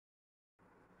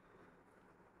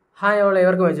Hi all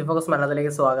ഏവർക്കും എജു focus മലയാളത്തിലേക്ക്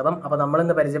സ്വാഗതം. അപ്പോൾ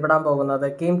നമ്മളിന്ന് പരിചയപ്പെടാൻ പോകുന്നത്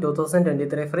കീം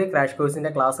 2023 ഫ്രീ ക്രാഷ് കോഴ്സിൻ്റെ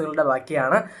ക്ലാസ്സുകളുടെ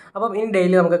ബാക്കിയാണ്. അപ്പം ഇനി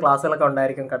ഡെയിലി നമുക്ക് ക്ലാസ്സുകളൊക്കെ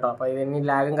ഉണ്ടായിരിക്കും കേട്ടോ. അപ്പോൾ ഇനി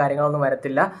ലാഗും കാര്യങ്ങളൊന്നും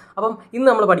വരത്തില്ല. അപ്പം ഇന്ന്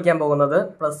നമ്മൾ പഠിക്കാൻ പോകുന്നത്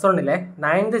 +1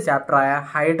 9th ചാപ്റ്ററായ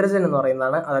ഹൈഡ്രജൻ എന്ന്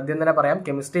പറയുന്നതാണ്. അത് ആദ്യം തന്നെ പറയാം,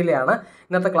 കെമിസ്ട്രിയിലെയാണ്.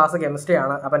 ഇന്നത്തെ ക്ലാസ്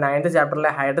കെമിസ്ട്രിയാണ്. അപ്പോൾ 9th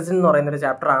ചാപ്റ്ററിലെ ഹൈഡ്രജൻ എന്ന് പറയുന്നൊരു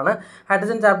ചാപ്റ്ററാണ്.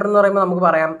 ഹൈഡ്രജൻ ചാപ്റ്റർ എന്ന് പറയുമ്പോൾ നമുക്ക്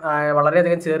പറയാം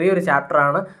വളരെയധികം ചെറിയൊരു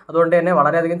ചാപ്റ്ററാണ്. അതുകൊണ്ട് തന്നെ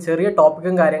വളരെയധികം ചെറിയ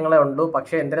ടോപ്പിക്കും കാര്യങ്ങളേ ഉള്ളൂ.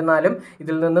 പക്ഷേ എന്നിരുന്നാലും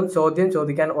ഇതിൽ നിന്നും ചോദ്യം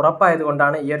ചോദിക്കാൻ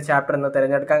ഉറപ്പായതുകൊണ്ടാണ് ഈ ഒരു ചാപ്റ്റർ ഇന്ന്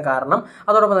തിരഞ്ഞെടുക്കാൻ കാരണം.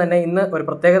 അതോടൊപ്പം തന്നെ ഇന്ന് ഒരു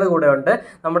പ്രത്യേകത കൂടെ ഉണ്ട്.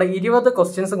 നമ്മുടെ 20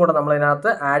 ക്വസ്റ്റ്യൻസും കൂടെ നമ്മൾ ഇതിനകത്ത്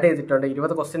ആഡ് ചെയ്തിട്ടുണ്ട്.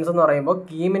 20 ക്വസ്റ്റ്യൻസ് എന്ന് പറയുമ്പോൾ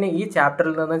കീമിന് ഈ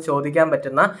ചാപ്റ്ററിൽ നിന്ന് ചോദിക്കാൻ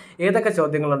പറ്റുന്ന ഏതൊക്കെ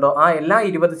ചോദ്യങ്ങളുണ്ടോ ആ എല്ലാ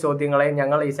 20 ചോദ്യങ്ങളെയും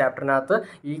ഞങ്ങൾ ഈ ചാപ്റ്ററിനകത്ത്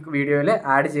ഈ വീഡിയോയിൽ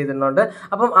ആഡ് ചെയ്തിട്ടുണ്ട്.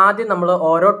 അപ്പം ആദ്യം നമ്മൾ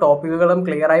ഓരോ ടോപ്പിക്കുകളും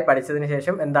ക്ലിയറായി പഠിച്ചതിന്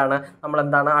ശേഷം നമ്മൾ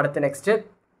അടുത്ത നെക്സ്റ്റ്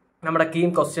നമ്മുടെ കീം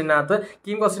ക്വസ്റ്റ്യനകത്ത്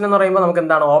കീം ക്വസ്റ്റ്യൻ എന്ന് പറയുമ്പോൾ നമുക്ക്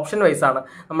എന്താണ് ഓപ്ഷൻ വൈസ് ആണ്.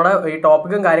 നമ്മുടെ ഈ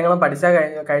ടോപ്പിക്കും കാര്യങ്ങളും പഠിച്ചാൽ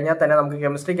കഴിഞ്ഞാൽ തന്നെ നമുക്ക്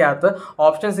കെമിസ്ട്രിക്കകത്ത്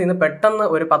ഓപ്ഷൻസിൽ നിന്ന് പെട്ടെന്ന്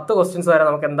ഒരു 10 ക്വസ്റ്റ്യൻസ് വരെ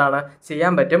നമുക്ക്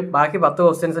ചെയ്യാൻ പറ്റും. ബാക്കി 10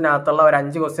 ക്വസ്റ്റ്യൻസിനകത്തുള്ള ഒരു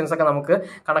 5 ക്വസ്റ്റ്യൻസ് ഒക്കെ നമുക്ക്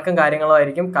കണക്കും കാര്യങ്ങളും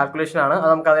ആയിരിക്കും, കാൽക്കുലേഷനാണ്.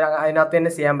 അത് നമുക്ക് അതിനകത്ത്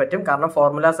തന്നെ ചെയ്യാൻ പറ്റും. കാരണം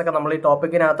ഫോർമുലാസ് ഒക്കെ നമ്മൾ ഈ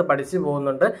ടോപ്പിക്കിനകത്ത് പഠിച്ച്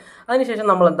പോകുന്നുണ്ട്. അതിനുശേഷം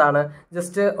നമ്മൾ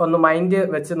ജസ്റ്റ് ഒന്ന് മൈൻഡ്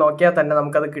വെച്ച് നോക്കിയാൽ തന്നെ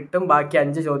നമുക്കത് കിട്ടും. ബാക്കി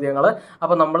 5 ചോദ്യങ്ങൾ.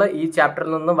 അപ്പോൾ നമ്മൾ ഈ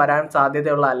ചാപ്റ്ററിൽ നിന്ന് വരാൻ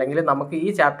സാധ്യതയുള്ള അല്ലെങ്കിൽ നമുക്ക്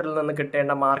ഈ ചാപ്റ്ററിൽ നിന്ന്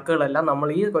കിട്ടേണ്ട മാർക്ക് എല്ലാം നമ്മൾ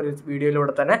ഈ ഒരു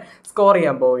വീഡിയോയിലൂടെ തന്നെ സ്കോർ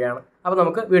ചെയ്യാൻ പോവുകയാണ്. അപ്പോൾ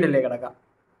നമുക്ക് വീഡിയോയിലേക്ക് കിടക്കാം.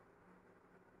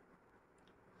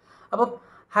 അപ്പോൾ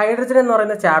ഹൈഡ്രജൻ എന്ന്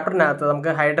പറയുന്ന ചാപ്റ്ററിനകത്ത്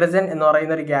നമുക്ക് ഹൈഡ്രജൻ എന്ന്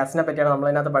പറയുന്ന ഒരു ഗ്യാസിനെ പറ്റിയാണ് നമ്മൾ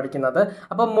ഇതിനകത്ത് പഠിക്കുന്നത്.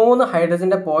 അപ്പോൾ 3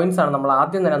 ഹൈഡ്രജൻ്റെ പോയിന്റ്സ് ആണ് നമ്മൾ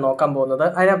ആദ്യം തന്നെ നോക്കാൻ പോകുന്നത്.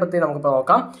 അതിനെപ്പറ്റി നമുക്കിപ്പോൾ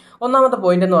നോക്കാം. ഒന്നാമത്തെ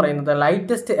പോയിന്റ് എന്ന് പറയുന്നത്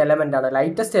ലൈറ്റസ്റ്റ് എലമെന്റ് ആണ്.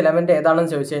 ലൈറ്റസ്റ്റ് എലമെന്റ്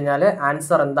ഏതാണെന്ന് ചോദിച്ചു കഴിഞ്ഞാൽ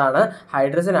ആൻസർ എന്താണ്?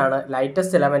 ഹൈഡ്രജൻ ആണ്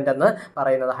ലൈറ്റസ്റ്റ് എലമെന്റ് എന്ന്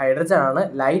പറയുന്നത്. ഹൈഡ്രജൻ ആണ്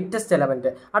ലൈറ്റസ്റ്റ്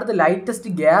എലമെന്റ്. അടുത്ത്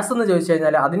ലൈറ്റസ്റ്റ് ഗ്യാസ് എന്ന് ചോദിച്ചു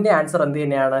കഴിഞ്ഞാൽ അതിന്റെ ആൻസർ എന്ത്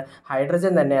തന്നെയാണ്?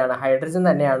 ഹൈഡ്രജൻ തന്നെയാണ്. ഹൈഡ്രജൻ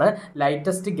തന്നെയാണ്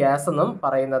ലൈറ്റസ്റ്റ് ഗ്യാസ് എന്നും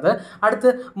പറയുന്നത്.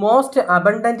 അടുത്ത് most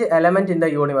abundant element in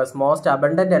the universe. Most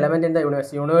abundant element in the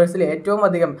universe. യൂണിവേഴ്സിൽ ഏറ്റവും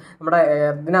അധികം നമ്മുടെ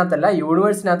ഇതിനകത്തല്ല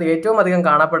യൂണിവേഴ്സിനകത്ത് ഏറ്റവും അധികം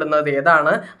കാണപ്പെടുന്നത്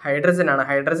ഏതാണ്? ഹൈഡ്രജൻ ആണ്.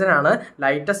 ഹൈഡ്രജൻ ആണ്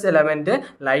lightest element,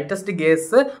 lightest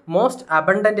gas, most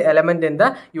abundant element in the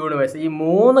universe. ഈ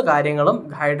 3 കാര്യങ്ങളും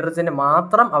ഹൈഡ്രജന്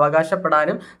മാത്രം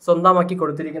അവകാശപ്പെടാനും സ്വന്തമാക്കി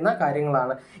കൊടുത്തിരിക്കുന്ന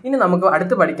കാര്യങ്ങളാണ്. ഇനി നമുക്ക്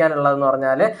അടുത്ത് പഠിക്കാനുള്ളതെന്ന്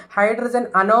പറഞ്ഞാൽ ഹൈഡ്രജൻ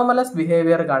അനോമലസ്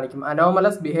ബിഹേവിയർ കാണിക്കും.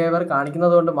 അനോമലസ് ബിഹേവിയർ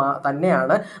കാണിക്കുന്നത് കൊണ്ട്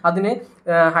തന്നെയാണ് അതിന്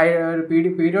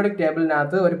പീരിയോഡിക്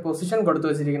ടേബിളിനകത്ത് ഒരു പൊസിഷൻ കൊടുത്തു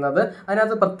വെച്ചിരിക്കുന്നത്. അതിനകത്ത്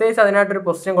പ്രത്യേകിച്ച് അതിനായിട്ടൊരു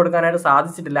പൊസിഷൻ കൊടുക്കാനായിട്ട്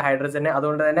സാധിച്ചിട്ടില്ല ഹൈഡ്രജന്.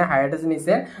 അതുകൊണ്ട് തന്നെ hydrogen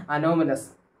is A anomalous.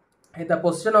 The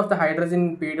position of the hydrogen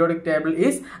in periodic table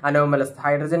is anomalous.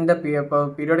 ഹൈഡ്രജന്റെ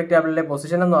periodic ടേബിളിലെ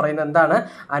position എന്ന് പറയുന്നത് എന്താണ്?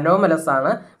 അനോമലസ്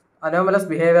ആണ്. Anomalous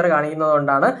behaviour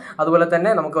കാണിക്കുന്നതുകൊണ്ടാണ്. അതുപോലെ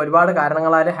തന്നെ നമുക്ക് ഒരുപാട്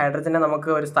കാരണങ്ങളാൽ ഹൈഡ്രജനെ നമുക്ക്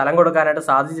ഒരു സ്ഥലം കൊടുക്കാനായിട്ട്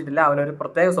സാധിച്ചിട്ടില്ല. അവനൊരു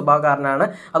പ്രത്യേക സ്വഭാവക്കാരനാണ്.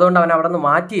 അതുകൊണ്ട് അവൻ അവിടെ നിന്ന്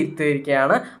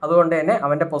മാറ്റിയിരുത്തിയിരിക്കുകയാണ്. അതുകൊണ്ട് തന്നെ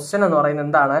അവൻ്റെ പൊസിഷൻ എന്ന് പറയുന്നത്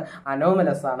എന്താണ്?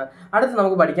 അനോമലസ് ആണ്. അടുത്ത്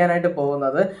നമുക്ക് പഠിക്കാനായിട്ട്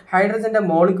പോകുന്നത് ഹൈഡ്രജന്റെ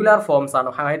മോളിക്കുലാർ ഫോംസ്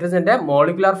ആണ്. ഹൈഡ്രജന്റെ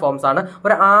മോളിക്കുലാർ ഫോംസ് ആണ്.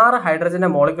 ഒരു 6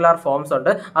 ഹൈഡ്രജന്റെ മോളിക്കുലാർ ഫോംസ്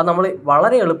ഉണ്ട്. അത് നമ്മൾ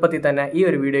വളരെ എളുപ്പത്തിൽ തന്നെ ഈ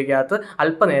ഒരു വീഡിയോയ്ക്കകത്ത്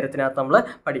അല്പനേരത്തിനകത്ത് നമ്മൾ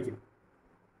പഠിക്കും.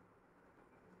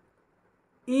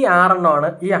 ഈ 6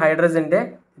 എണ്ണമാണ് ഈ ഹൈഡ്രജന്റെ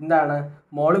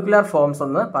മോളിക്കുലാർ ഫോംസ്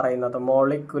എന്ന് പറയുന്നത്.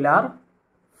 Molecular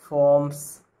forms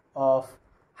of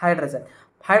hydrogen.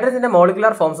 ഹൈഡ്രജന്റെ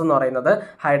molecular forms എന്ന് പറയുന്നത്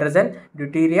hydrogen,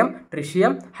 deuterium,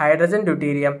 tritium, hydrogen,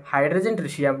 deuterium, hydrogen,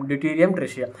 tritium, deuterium,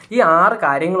 tritium. ഈ 6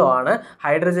 കാര്യങ്ങളുമാണ്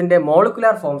ഹൈഡ്രജന്റെ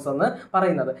മോളിക്കുലാർ ഫോംസ് എന്ന്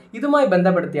പറയുന്നത്. ഇതുമായി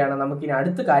ബന്ധപ്പെടുത്തിയാണ് നമുക്ക് ഇനി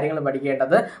അടുത്ത കാര്യങ്ങൾ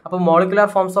പഠിക്കേണ്ടത്. അപ്പോൾ മോളിക്കുലാർ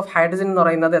ഫോംസ് ഓഫ് ഹൈഡ്രജൻ എന്ന്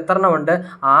പറയുന്നത് എത്ര എണ്ണമുണ്ട്?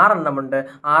 6 എണ്ണമുണ്ട്.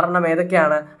 6 എണ്ണം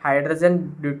ഏതൊക്കെയാണ്? Hydrogen,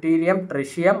 deuterium,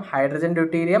 tritium, hydrogen,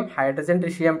 deuterium, hydrogen,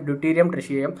 tritium, deuterium,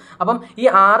 tritium. അപ്പം ഈ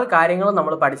 6 കാര്യങ്ങളും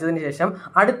നമ്മൾ പഠിച്ചതിന് ശേഷം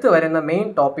അടുത്ത് വരുന്ന മെയിൻ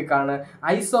ടോപ്പിക്കാണ്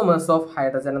ഐസോമേഴ്സ് ഓഫ് ഹൈഡ്രജൻ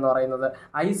എന്ന് പറയുന്നത്.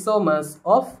 Isomers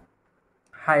of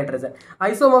hydrogen.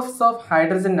 Isomers of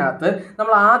ഹൈഡ്രജനകത്ത്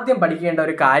നമ്മൾ ആദ്യം പഠിക്കേണ്ട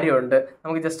ഒരു കാര്യമുണ്ട്.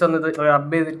 നമുക്ക് ജസ്റ്റ് ഒന്ന് ഇത്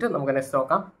റബ്ബ് ചെയ്തിട്ട് നമുക്ക് നെക്സ്റ്റ്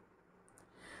നോക്കാം.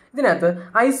 ഇതിനകത്ത്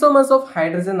ഐസോമേഴ്സ് ഓഫ്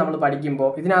ഹൈഡ്രജൻ നമ്മൾ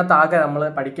പഠിക്കുമ്പോൾ ഇതിനകത്ത് ആകെ നമ്മൾ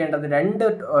പഠിക്കേണ്ടത്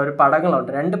 2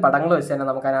 പടങ്ങളുണ്ട്. 2 പടങ്ങൾ വെച്ച് തന്നെ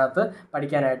നമുക്ക് അതിനകത്ത്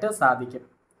പഠിക്കാനായിട്ട് സാധിക്കും.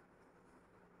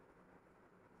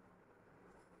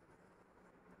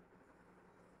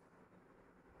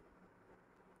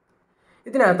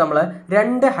 ഇതിനകത്ത് നമ്മൾ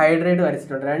 2 ഹൈഡ്രൈഡ്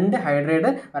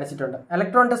വരച്ചിട്ടുണ്ട്.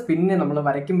 ഇലക്ട്രോണിന്റെ സ്പിന്ന് നമ്മൾ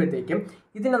വരയ്ക്കുമ്പോഴത്തേക്കും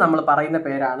ഇതിനെ നമ്മൾ പറയുന്ന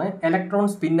പേരാണ് ഇലക്ട്രോൺ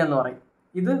സ്പിൻ എന്ന് പറയും.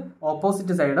 ഇത്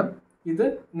ഓപ്പോസിറ്റ് സൈഡും ഇത്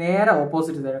നേരെ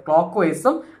opposite side, clock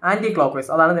വൈസും anti clock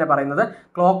വൈസും. അതാണ് ഇതിനെ പറയുന്നത്.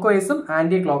 ക്ലോക്ക് വൈസും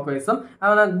ആന്റി ക്ലോക്ക് വൈസും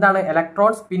എന്താണ്?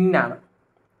 ഇലക്ട്രോൺ സ്പിന്നാണ്.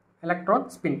 Electron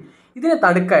spin. ഇതിന്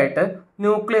നടുക്കായിട്ട്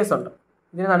ന്യൂക്ലിയസ് ഉണ്ട്.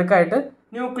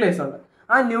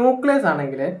 ആ ന്യൂക്ലിയസ്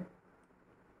ആണെങ്കിൽ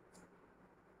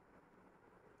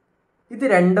ഇത്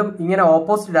രണ്ടും ഇങ്ങനെ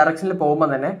ഓപ്പോസിറ്റ് ഡയറക്ഷനിൽ പോകുമ്പോൾ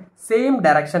തന്നെ സെയിം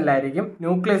ഡയറക്ഷനിലായിരിക്കും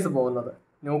ന്യൂക്ലിയസ് പോകുന്നത്.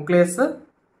 Nucleus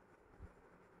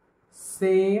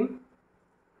same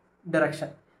direction.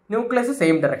 Nucleus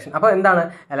same direction. അപ്പോൾ എന്താണ്,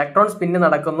 ഇലക്ട്രോൺ സ്പിൻ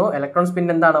നടക്കുന്നു. ഇലക്ട്രോൺ സ്പിൻ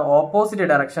എന്താണ്, ഓപ്പോസിറ്റ്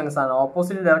ഡയറക്ഷൻസ് ആണ്.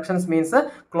 Opposite directions means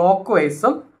clock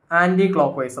വൈസും anti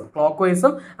clock വൈസും, clock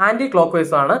വൈസും anti clock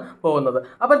വൈസും ആണ് പോകുന്നത്.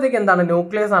 അപ്പോഴത്തേക്ക് എന്താണ്,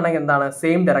 ന്യൂക്ലിയസ് ആണെങ്കിൽ എന്താണ്,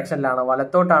 സെയിം ഡയറക്ഷനിലാണ്,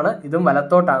 വലത്തോട്ടാണ്, ഇതും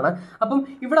വലത്തോട്ടാണ്. അപ്പം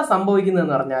ഇവിടെ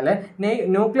സംഭവിക്കുന്നതെന്ന് പറഞ്ഞാൽ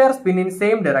nuclear spin in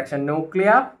same direction,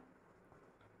 nuclear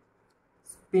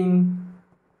spin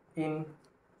in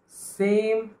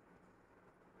same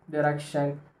direction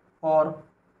or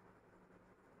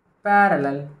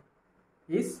parallel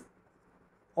is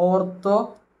ortho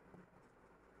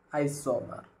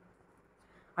isomer.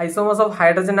 Isomers of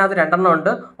ഹൈഡ്രജനകത്ത് രണ്ടെണ്ണം ഉണ്ട്,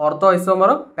 ഓർത്തോ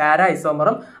ഐസോമറും പാരാ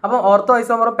ഐസോമറും. അപ്പം ഓർത്തോ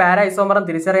ഐസോമറും പാരാ ഐസോമറും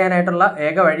തിരിച്ചറിയാനായിട്ടുള്ള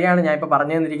ഏക വഴിയാണ് ഞാൻ ഇപ്പോൾ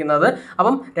പറഞ്ഞു തന്നിരിക്കുന്നത്.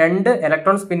 അപ്പം 2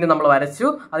 ഇലക്ട്രോൺ സ്പിൻ നമ്മൾ വരച്ചു.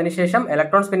 അതിനുശേഷം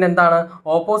ഇലക്ട്രോൺ സ്പിൻ എന്താണ്,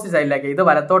 ഓപ്പോസിറ്റ് സൈഡിലേക്ക്, ഇത്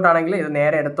വലത്തോട്ടാണെങ്കിൽ ഇത്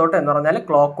നേരെ ഇടത്തോട്ട് എന്ന് പറഞ്ഞാൽ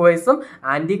ക്ലോക്ക് വൈസും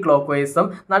ആന്റി ക്ലോക്ക് വൈസും.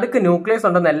 നടുക്ക് ന്യൂക്ലിയസ്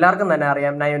ഉണ്ടെന്ന് എല്ലാവർക്കും തന്നെ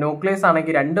അറിയാം. ന്യൂക്ലിയസ്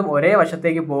ആണെങ്കിൽ രണ്ടും ഒരേ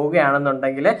വശത്തേക്ക്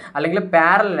പോവുകയാണെന്നുണ്ടെങ്കിൽ, അല്ലെങ്കിൽ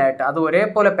പാരലായിട്ട്, അത്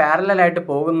ഒരേപോലെ പാരലായിട്ട്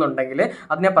പോകുന്നുണ്ടെങ്കിൽ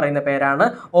അതിനെ പറയുന്ന പേരാണ്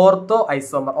ഓർത്തോ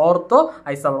ഐസോമർ. ഓർത്തോ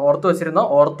ഐസോമർ, ഓർത്ത് വെച്ചിരുന്നോ,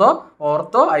 ഓർത്തോ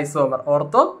ഐസോമർ.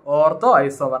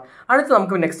 അടുത്ത്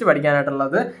നമുക്ക് നെക്സ്റ്റ്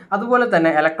പഠിക്കാനായിട്ടുള്ളത് അതുപോലെ തന്നെ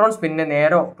ഇലക്ട്രോൺ സ്പിന്നിന്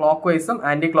നേരെ ക്ലോക്ക് വൈസും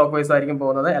ആന്റി ക്ലോക്ക് വൈസും ആയിരിക്കും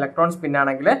പോകുന്നത്. ഇലക്ട്രോൺ സ്പിൻ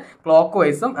ആണെങ്കിൽ ക്ലോക്ക്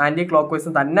വൈസും ആന്റി ക്ലോക്ക്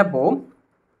വൈസും തന്നെ പോവും,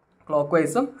 ക്ലോക്ക്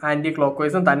വൈസും ആന്റി ക്ലോക്ക്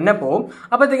വൈസും തന്നെ പോവും.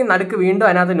 അപ്പോഴത്തേക്കും നടുക്ക് വീണ്ടും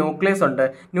അതിനകത്ത് ന്യൂക്ലിയസ് ഉണ്ട്.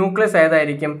 ന്യൂക്ലിയസ്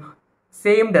ഏതായിരിക്കും,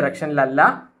 സെയിം ഡയറക്ഷനിലല്ല,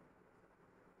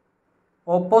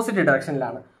 ഓപ്പോസിറ്റ്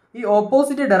ഡയറക്ഷനിലാണ്. ഈ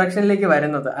ഓപ്പോസിറ്റ് ഡയറക്ഷനിലേക്ക്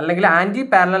വരുന്നത് അല്ലെങ്കിൽ ആന്റി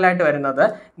പാരലൽ ആയിട്ട് വരുന്നത്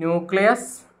nucleus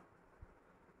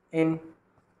in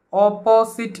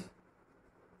opposite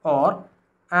or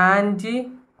anti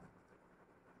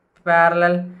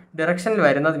parallel ഡയറക്ഷനിൽ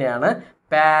വരുന്നതിനെയാണ്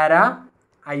പാരാ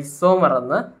ഐസോമർ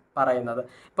എന്ന് പറയുന്നത്.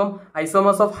 ഇപ്പം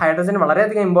ഐസോമേഴ്സ് ഓഫ് ഹൈഡ്രജൻ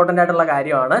വളരെയധികം ഇമ്പോർട്ടൻ്റ് ആയിട്ടുള്ള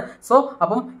കാര്യമാണ്. സോ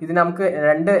അപ്പം ഇത് നമുക്ക്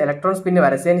 2 ഇലക്ട്രോൺ സ്പിന്ന്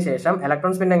വരച്ചതിന് ശേഷം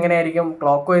ഇലക്ട്രോൺ സ്പിൻ എങ്ങനെയായിരിക്കും,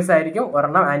 ക്ലോക്ക് വൈസ് ആയിരിക്കും,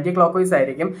 ഒരെണ്ണം ആന്റി ക്ലോക്ക് വൈസ്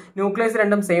ആയിരിക്കും. ന്യൂക്ലിയസ്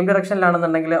രണ്ടും സെയിം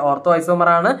ഡയറക്ഷനിലാണെന്നുണ്ടെങ്കിൽ ഓർത്തോ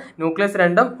ഐസോമർ ആണ്. ന്യൂക്ലിയസ്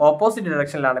രണ്ടും ഓപ്പോസിറ്റ്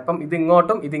ഡയറക്ഷനിലാണ്. ഇപ്പം ഇത്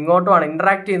ഇങ്ങോട്ടുമാണ്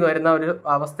ഇന്ററാക്ട് ചെയ്ത് വരുന്ന ഒരു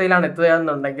അവസ്ഥയിലാണ് എത്തുക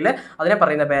എന്നുണ്ടെങ്കിൽ അതിനെ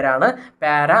പറയുന്ന പേരാണ്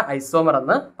പാരാ ഐസോമർ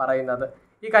എന്ന് പറയുന്നത്.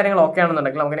 ഈ കാര്യങ്ങൾ ഓക്കെ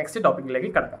ആണെന്നുണ്ടെങ്കിൽ നമുക്ക് നെക്സ്റ്റ്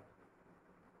ടോപ്പിക്കിലേക്ക് കിടക്കാം.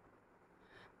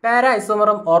 പാരാ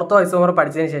ഐസോമറും ഓർത്തോ ഐസോമറും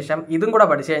പഠിച്ചതിന് ശേഷം ഇതും കൂടെ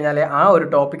പഠിച്ചു കഴിഞ്ഞാൽ ആ ഒരു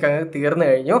ടോപ്പിക് അങ്ങ് തീർന്നു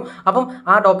കഴിഞ്ഞു. അപ്പം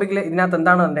ആ ടോപ്പിക്കിൽ ഇതിനകത്ത്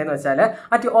എന്താണ് ഉണ്ടെന്ന് വെച്ചാൽ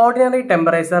at ordinary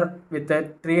temperature with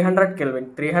 300 kelvin,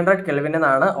 300 kelvin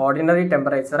എന്നാണ് ഓർഡിനറി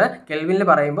ടെമ്പറേച്ചർ. കെൽവിനിൽ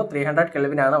പറയുമ്പോൾ 300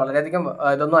 കെൽവിൻ ആണ്, വളരെയധികം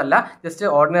ഇതൊന്നും അല്ല, ജസ്റ്റ്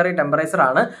ഓർഡിനറി ടെമ്പറേച്ചർ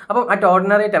ആണ്. അപ്പം at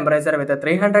ordinary temperature with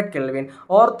 300 kelvin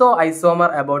ortho isomer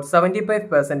about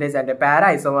 75% and para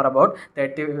isomer about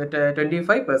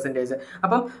 25%.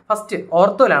 അപ്പം ഫസ്റ്റ്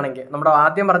ഓർത്തോയിലാണെങ്കിൽ നമ്മുടെ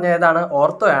ആദ്യം പറഞ്ഞ ഏതാണ്,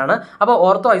 ഓർത്തോ ആണ്. അപ്പോൾ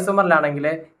ഓർത്തോ ഐസോമറിലാണെങ്കിൽ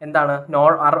എന്താണ്,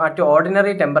 അറ്റ്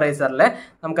ഓർഡിനറി ടെമ്പറേച്ചറിൽ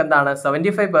നമുക്ക് എന്താണ്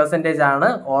 75% ആണ്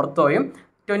ഓർത്തോയും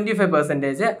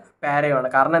 25% പാരയുമാണ്.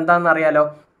 കാരണം എന്താണെന്ന് അറിയാലോ,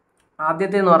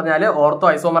 ആദ്യത്തെ എന്ന് പറഞ്ഞാൽ ഓർത്തോ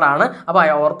ഐസോമർ ആണ്. അപ്പോൾ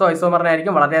ഓർത്തോ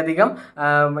ഐസോമറിനായിരിക്കും വളരെയധികം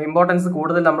ഇമ്പോർട്ടൻസ്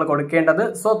കൂടുതൽ നമ്മൾ കൊടുക്കേണ്ടത്.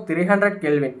 സോ 300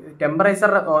 കെൽവിൻ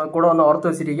ടെമ്പറേച്ചർ കൂടെ ഒന്ന് ഓർത്ത്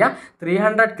വെച്ചിരിക്കുക.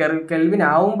 300 കെൽവിൻ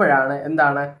ആവുമ്പോഴാണ്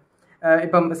എന്താണ്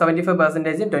ഇപ്പം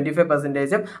 75%,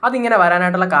 25%. അതിങ്ങനെ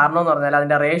വരാനായിട്ടുള്ള കാരണം എന്ന് പറഞ്ഞാൽ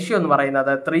അതിൻ്റെ റേഷ്യോ എന്ന് പറയുന്നത്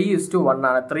 3:1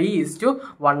 ആണ്.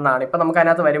 3:1 ആണ്. ഇപ്പം നമുക്ക്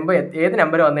അതിനകത്ത് വരുമ്പോൾ ഏത്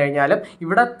നമ്പർ വന്നു കഴിഞ്ഞാലും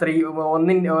ഇവിടെ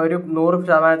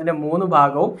 100% 3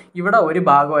 ഭാഗവും ഇവിടെ 1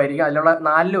 ഭാഗമായിരിക്കും, അതിലുള്ള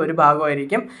 4 1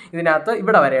 ഭാഗമായിരിക്കും ഇതിനകത്ത്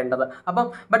ഇവിടെ വരേണ്ടത്. അപ്പം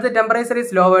but the temperature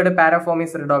is lowered, പാരാഫോം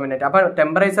is predominate. അപ്പോൾ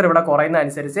ടെമ്പറേച്ചർ ഇവിടെ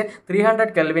കുറയുന്നതനുസരിച്ച് 300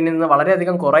 കെൽവിനിൽ നിന്ന്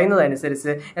വളരെയധികം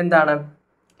കുറയുന്നതനുസരിച്ച് എന്താണ്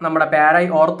നമ്മുടെ പാര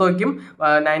ഓർത്തോയ്ക്കും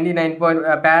 99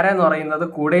 പാര എന്ന് പറയുന്നത്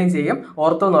കൂടുകയും ചെയ്യും,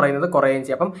 ഓർത്തോ എന്ന് പറയുന്നത് കുറയുകയും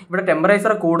ചെയ്യും. അപ്പം ഇവിടെ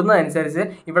ടെമ്പറേച്ചർ കൂടുന്നതനുസരിച്ച്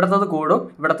ഇവിടത്തത് കൂടും,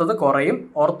 ഇവിടത്തത് കുറയും,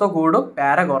 ഓർത്തോ കൂടും,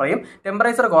 പാര കുറയും.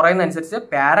 ടെമ്പറേച്ചർ കുറയുന്നതനുസരിച്ച്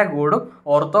പാര കൂടും,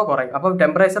 ഓർത്തോ കുറയും. അപ്പം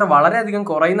ടെമ്പറേച്ചർ വളരെയധികം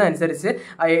കുറയുന്നതനുസരിച്ച്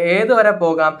ഏത് വരെ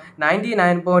പോകാം,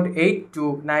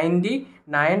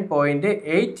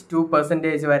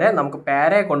 99.82% വരെ നമുക്ക്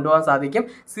പാരയെ കൊണ്ടുപോകാൻ സാധിക്കും.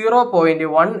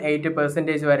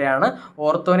 0.18% വരെയാണ്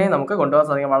ഓർത്തോനെ നമുക്ക് കൊണ്ടുപോകാൻ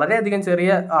സാധിക്കും. വളരെയധികം ചെറിയ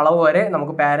അളവ് വരെ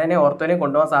നമുക്ക് പാരനെ ഓർത്തോനെ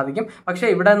കൊണ്ടുപോകാൻ സാധിക്കും. പക്ഷേ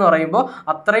ഇവിടെ എന്ന് പറയുമ്പോൾ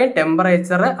അത്രയും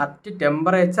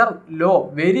ടെമ്പറേച്ചർ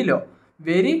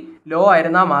വെരി ലോ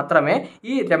ആയിരുന്നാൽ മാത്രമേ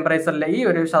ഈ ടെമ്പറേച്ചറിലെ ഈ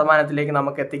ഒരു ശതമാനത്തിലേക്ക്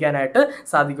നമുക്ക് എത്തിക്കാനായിട്ട്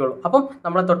സാധിക്കുള്ളൂ. അപ്പം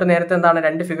നമ്മൾ തൊട്ട് നേരത്തെ എന്താണ്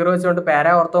 2 ഫിഗർ വെച്ചുകൊണ്ട്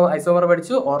പാരാ ഓർത്തോ ഐസോമർ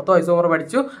പഠിച്ചു, ഓർത്തോ ഐസോമർ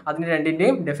പഠിച്ചു. അതിൻ്റെ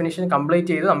രണ്ടിൻ്റെയും ഡെഫിനിഷൻ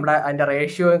കംപ്ലീറ്റ് ചെയ്ത് നമ്മുടെ അതിൻ്റെ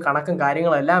റേഷ്യോയും കണക്കും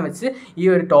കാര്യങ്ങളും എല്ലാം വെച്ച് ഈ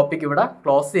ഒരു ടോപ്പിക് ഇവിടെ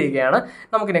ക്ലോസ് ചെയ്യുകയാണ്.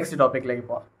 നമുക്ക് നെക്സ്റ്റ് ടോപ്പിക്കിലേക്ക്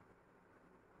പോകാം.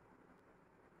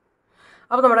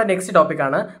 അപ്പോൾ നമ്മുടെ നെക്സ്റ്റ്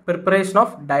ടോപ്പിക്കാണ് പ്രിപ്പറേഷൻ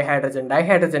ഓഫ് ഡൈഹൈഡ്രജൻ.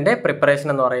 ഡൈഹൈഡ്രജൻ്റെ പ്രിപ്പറേഷൻ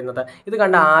എന്ന് പറയുന്നത് ഇത്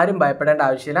കണ്ട് ആരും ഭയപ്പെടേണ്ട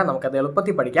ആവശ്യമില്ല, നമുക്കത്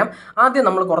എളുപ്പത്തിൽ പഠിക്കാം. ആദ്യം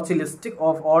നമ്മൾ കുറച്ച് list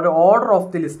of order of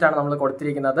the ലിസ്റ്റാണ് നമ്മൾ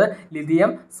കൊടുത്തിരിക്കുന്നത്.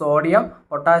 Lithium, sodium,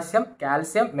 potassium,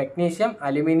 calcium, magnesium,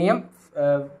 aluminium,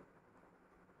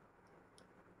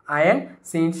 iron,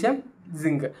 സീൻഷ്യം,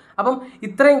 zinc. അപ്പം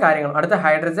ഇത്രയും കാര്യങ്ങൾ. അടുത്ത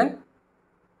ഹൈഡ്രജൻ,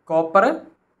 കോപ്പർ,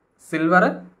 സിൽവർ,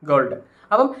 ഗോൾഡ്.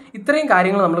 അപ്പം ഇത്രയും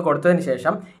കാര്യങ്ങൾ നമ്മൾ കൊടുത്തതിന്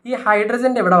ശേഷം ഈ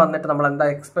ഹൈഡ്രജൻ്റെ ഇവിടെ വന്നിട്ട് നമ്മൾ എന്താ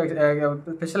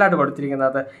സ്പെഷ്യലായിട്ട്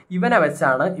കൊടുത്തിരിക്കുന്നത്, ഇവനെ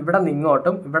വെച്ചാണ് ഇവിടെ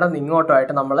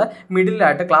നിങ്ങോട്ടുമായിട്ട് നമ്മൾ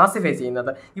മിഡിലായിട്ട് ക്ലാസിഫൈ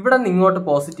ചെയ്യുന്നത്. ഇവിടെ നിങ്ങോട്ട്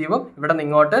പോസിറ്റീവും ഇവിടെ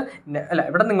നിങ്ങോട്ട്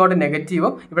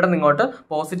നെഗറ്റീവും ഇവിടെ നിങ്ങോട്ട്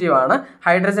പോസിറ്റീവാണ്.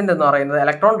 ഹൈഡ്രജൻ എന്ന് പറയുന്നത്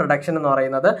ഇലക്ട്രോൺ റിഡക്ഷൻ എന്ന്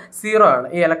പറയുന്നത് 0 ആണ്.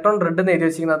 ഈ ഇലക്ട്രോൺ റിഡ് എന്ന് എഴുതി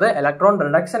വെച്ചിരിക്കുന്നത് ഇലക്ട്രോൺ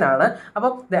റിഡക്ഷൻ ആണ്.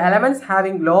 അപ്പം the elements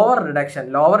having lower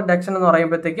reduction എന്ന്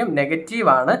പറയുമ്പോഴത്തേക്കും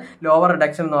നെഗറ്റീവാണ്. ലോവർ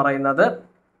റിഡക്ഷൻ എന്ന് പറയുന്നത്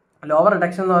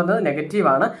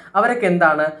നെഗറ്റീവാണ്. അവരൊക്കെ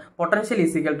എന്താണ്, potential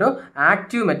is equal to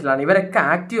active മെറ്റലാണ്. ഇവരൊക്കെ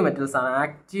ആക്റ്റീവ്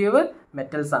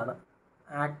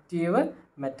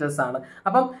മെറ്റൽസ് ആണ്.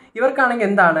 അപ്പം ഇവർക്കാണെങ്കിൽ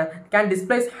എന്താണ്, can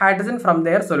displace hydrogen from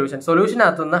there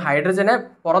സൊല്യൂഷനകത്തു നിന്ന് ഹൈഡ്രജനെ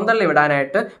പുറന്തള്ളി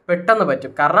വിടാനായിട്ട് പെട്ടെന്ന്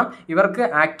പറ്റും. കാരണം ഇവർക്ക്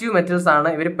ആക്റ്റീവ് മെറ്റൽസ് ആണ്.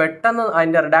 ഇവർ പെട്ടെന്ന്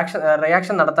അതിൻ്റെ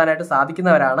റിയാക്ഷൻ നടത്താനായിട്ട്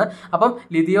സാധിക്കുന്നവരാണ്. അപ്പം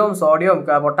ലിഥിയവും സോഡിയവും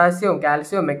പൊട്ടാസ്യവും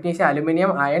കാൽസ്യവും മെഗ്നീഷ്യം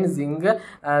അലുമിനിയം അയൺ സിങ്ക്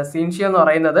സീൻഷ്യം എന്ന്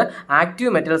പറയുന്നത്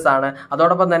ആക്റ്റീവ് മെറ്റൽസ് ആണ്.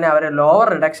 അതോടൊപ്പം തന്നെ അവർ ലോവർ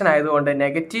റിഡക്ഷൻ ആയതുകൊണ്ട്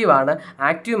നെഗറ്റീവ് ആണ്,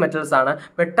 ആക്റ്റീവ് മെറ്റൽസ് ആണ്.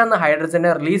 പെട്ടെന്ന്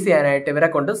ഹൈഡ്രജനെ റിലീസ് ചെയ്യാനായിട്ട്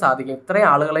ഇവരെ കൊണ്ട് സാധിക്കും. ഇത്രയും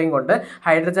ആളുകളെയും കൊണ്ട്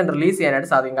ഹൈഡ്രജൻ റിലീസ് ചെയ്യാനായിട്ട്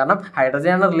സാധിക്കും. കാരണം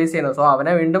ഹൈഡ്രജനാണ് റിലീസ് ചെയ്യുന്നത്. സോ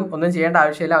അവനെ വീണ്ടും ഒന്നും ചെയ്യേണ്ട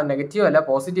ആവശ്യമില്ല. അവൻ നെഗറ്റീവ് അല്ല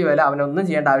പോസിറ്റീവ് അല്ല, അവനൊന്നും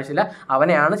ചെയ്യേണ്ട ആവശ്യമില്ല.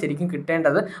 അവനെയാണ് ശരിക്കും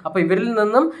കിട്ടേണ്ടത്. അപ്പോൾ ഇവരിൽ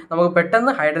നിന്നും നമുക്ക്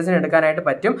പെട്ടെന്ന് ഹൈഡ്രജൻ എടുക്കാനായിട്ട്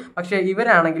പറ്റും. പക്ഷേ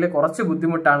ഇവരാണെങ്കിൽ കുറച്ച്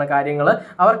ബുദ്ധിമുട്ടാണ് കാര്യങ്ങൾ.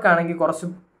 അവർക്കാണെങ്കിൽ കുറച്ച്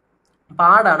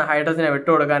പാടാണ് ഹൈഡ്രജനെ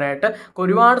വിട്ടുകൊടുക്കാനായിട്ട്.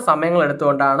 ഒരുപാട് സമയങ്ങൾ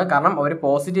എടുത്തുകൊണ്ടാണ്. കാരണം അവർ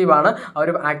പോസിറ്റീവാണ്, അവർ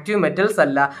ആക്റ്റീവ് മെറ്റൽസ്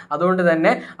അല്ല. അതുകൊണ്ട്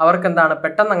തന്നെ അവർക്ക് എന്താണ്,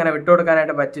 പെട്ടെന്ന് അങ്ങനെ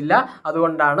വിട്ടുകൊടുക്കാനായിട്ട് പറ്റില്ല.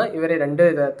 അതുകൊണ്ടാണ് ഇവർ 2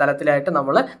 തലത്തിലായിട്ട്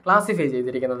നമ്മൾ ക്ലാസിഫൈ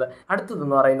ചെയ്തിരിക്കുന്നത്.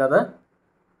 അടുത്തതെന്ന് പറയുന്നത്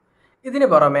ഇതിന്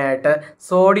പുറമേ ആയിട്ട്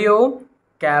സോഡിയവും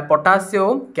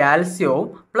പൊട്ടാസ്യവും കാൽസ്യവും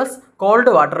പ്ലസ്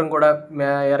കോൾഡ് വാട്ടറും കൂടെ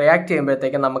റിയാക്ട്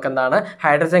ചെയ്യുമ്പോഴത്തേക്കും നമുക്ക് എന്താണ്,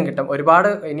 ഹൈഡ്രജൻ കിട്ടും. ഒരുപാട്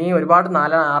 4,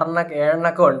 6,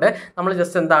 7 ഉണ്ട്. നമ്മൾ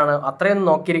ജസ്റ്റ് എന്താണ് അത്രയൊന്നും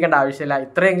നോക്കിയിരിക്കേണ്ട ആവശ്യമില്ല.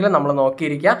 ഇത്രയെങ്കിലും നമ്മൾ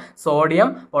നോക്കിയിരിക്കുക.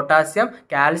 Sodium, potassium,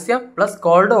 calcium plus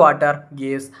called water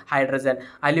gives hydrogen.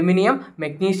 Aluminium,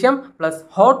 magnesium plus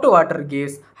hot water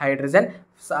gives hydrogen.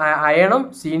 അയണും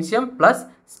സീൻഷ്യം plus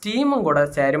സ്റ്റീമും കൂടെ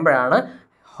ചേരുമ്പോഴാണ്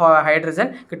ഹൈഡ്രജൻ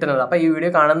കിട്ടുന്നത്. അപ്പോൾ ഈ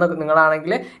വീഡിയോ കാണുന്ന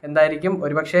നിങ്ങളാണെങ്കിൽ എന്തായിരിക്കും,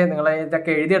 ഒരുപക്ഷെ നിങ്ങൾ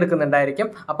ഇതൊക്കെ എഴുതിയെടുക്കുന്നുണ്ടായിരിക്കും.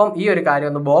 അപ്പം ഈ ഒരു കാര്യം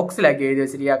ഒന്ന് ബോക്സിലാക്കി എഴുതി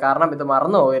വെച്ചിരിക്കുക. കാരണം ഇത്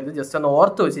മറന്നു പോകരുത്, ജസ്റ്റ് ഒന്ന്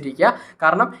ഓർത്ത് വെച്ചിരിക്കുക.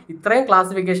 കാരണം ഇത്രയും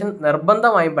ക്ലാസിഫിക്കേഷൻ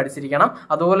നിർബന്ധമായും പഠിച്ചിരിക്കണം.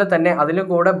 അതുപോലെ തന്നെ അതിന്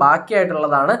കൂടെ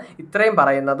ബാക്കിയായിട്ടുള്ളതാണ് ഇത്രയും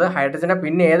പറയുന്നത്. ഹൈഡ്രജനെ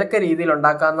പിന്നെ ഏതൊക്കെ രീതിയിൽ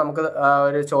ഉണ്ടാക്കാമെന്ന് നമുക്ക്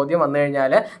ഒരു ചോദ്യം വന്നു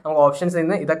കഴിഞ്ഞാൽ നമുക്ക് ഓപ്ഷൻസിൽ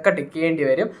നിന്ന് ഇതൊക്കെ ടിക്ക് ചെയ്യേണ്ടി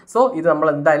വരും. സോ ഇത് നമ്മൾ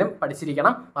എന്തായാലും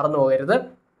പഠിച്ചിരിക്കണം, മറന്നു പോകരുത്.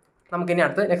 നമുക്കിനി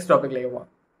അടുത്ത് നെക്സ്റ്റ് ടോപ്പിക്കിലേക്ക് പോകാം.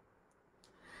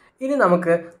 ഇനി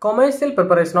നമുക്ക് കൊമേഴ്സ്യൽ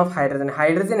പ്രിപ്പറേഷൻ ഓഫ്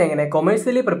ഹൈഡ്രജൻ എങ്ങനെ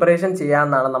കൊമേഴ്സ്യലി പ്രിപ്പറേഷൻ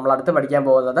ചെയ്യാമെന്നാണ് നമ്മൾ അടുത്ത് പഠിക്കാൻ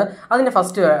പോകുന്നത്. അതിന്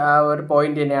ഫസ്റ്റ് ഒരു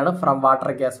പോയിന്റ് തന്നെയാണ് ഫ്രം വാട്ടർ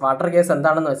ഗ്യാസ്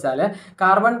എന്താണെന്ന് വെച്ചാൽ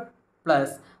കാർബൺ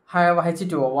പ്ലസ്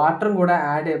H2O വാട്ടറും കൂടെ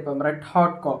add ചെയ്യപ്പം red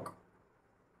hot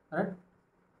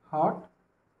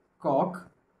coke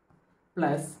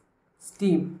plus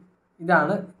steam,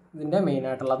 ഇതാണ് ഇതിൻ്റെ മെയിൻ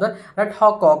ആയിട്ടുള്ളത്. Red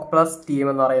hot coke plus steam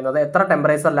എന്ന് പറയുന്നത് എത്ര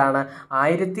ടെമ്പറേച്ചറിലാണ്,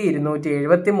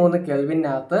 1273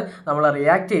 കെൽവിനകത്ത് നമ്മൾ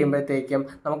റിയാക്ട് ചെയ്യുമ്പോഴത്തേക്കും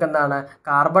നമുക്ക് എന്താണ്,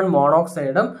 കാർബൺ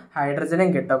മോണോക്സൈഡും ഹൈഡ്രജനും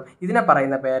കിട്ടും. ഇതിനെ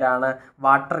പറയുന്ന പേരാണ്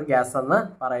വാട്ടർ ഗ്യാസ് എന്ന്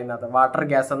പറയുന്നത്.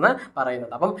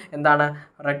 അപ്പം എന്താണ്,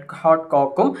 റെഡ് ഹോട്ട്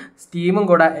കോക്കും സ്റ്റീമും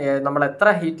കൂടെ നമ്മൾ എത്ര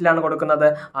ഹീറ്റിലാണ് കൊടുക്കുന്നത്,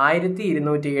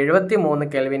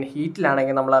 1273 കെൽവിൻ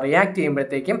ഹീറ്റിലാണെങ്കിൽ നമ്മൾ റിയാക്ട്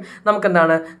ചെയ്യുമ്പോഴത്തേക്കും നമുക്ക്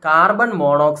എന്താണ്, carbon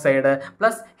monoxide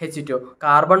plus H2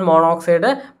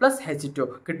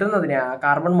 കിട്ടുന്നതിനെയാണ്,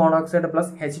 carbon monoxide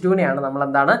plus H2നെയാണ് നമ്മൾ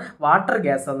എന്താണ് വാട്ടർ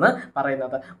ഗ്യാസ് എന്ന്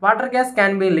പറയുന്നത്. Water gas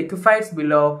can be ലിക്വിഫൈഡ്സ്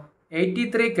below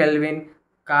 83 kelvin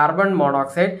carbon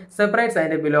monoxide separates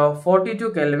അതിൻ്റെ ബിലോ 42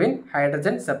 കെൽവിൻ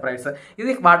ഹൈഡ്രജൻ സെപ്പറേറ്റ്സ്. ഇത്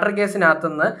വാട്ടർ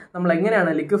ഗ്യാസിനകത്തുനിന്ന് നമ്മൾ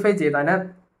എങ്ങനെയാണ് ലിക്വിഫൈ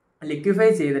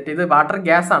ചെയ്തിട്ട്, ഇത് വാട്ടർ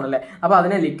ഗ്യാസ് ആണല്ലേ, അപ്പോൾ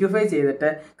അതിനെ ലിക്വിഫൈ ചെയ്തിട്ട്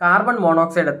കാർബൺ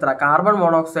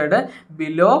മോണോക്സൈഡ്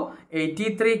ബിലോ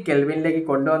 83 കെൽവിനിലേക്ക്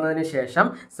കൊണ്ടുവന്നതിന് ശേഷം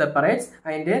സെപ്പറേറ്റ്സ്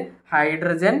അതിൻ്റെ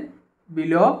ഹൈഡ്രജൻ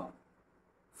ബിലോ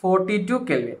 42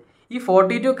 കെൽവിൻ. ഈ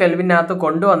 42 കെൽവിനകത്ത്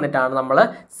കൊണ്ടുവന്നിട്ടാണ് നമ്മൾ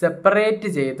സെപ്പറേറ്റ്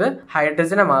ചെയ്ത്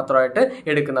ഹൈഡ്രജനെ മാത്രമായിട്ട്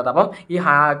എടുക്കുന്നത്. അപ്പം ഈ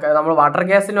നമ്മൾ വാട്ടർ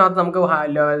ഗ്യാസിനകത്ത് നമുക്ക്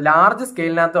ലാർജ്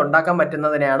സ്കെയിലിനകത്ത് ഉണ്ടാക്കാൻ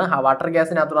പറ്റുന്നതിനെയാണ് വാട്ടർ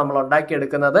ഗ്യാസിനകത്ത് നമ്മൾ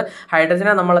ഉണ്ടാക്കിയെടുക്കുന്നത്.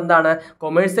 ഹൈഡ്രജനെ നമ്മൾ എന്താണ്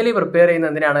കൊമേഴ്സ്യലി പ്രിപ്പയർ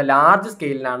ചെയ്യുന്നതിനാണ് ലാർജ്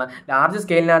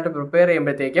സ്കെയിലിനകത്ത് പ്രിപ്പയർ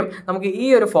ചെയ്യുമ്പോഴത്തേക്കും നമുക്ക് ഈ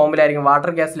ഒരു ഫോമിലായിരിക്കും,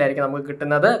 വാട്ടർ ഗ്യാസിലായിരിക്കും നമുക്ക്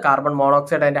കിട്ടുന്നത് കാർബൺ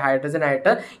മോണോക്സൈഡ് അതിൻ്റെ ഹൈഡ്രജൻ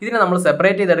ആയിട്ട്. ഇതിനെ നമ്മൾ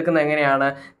സെപ്പറേറ്റ് ചെയ്തെടുക്കുന്നത് എങ്ങനെയാണ്,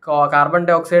 carbon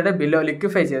dye oxide below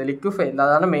liquefy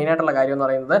അതാണ് മെയിൻ ആയിട്ടുള്ള കാര്യം എന്ന്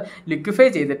പറയുന്നത്. ലിക്വിഫൈ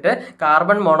ചെയ്തിട്ട്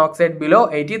carbon monoxide below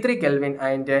 83 kelvin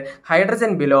and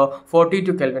hydrogen below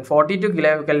 42 kelvin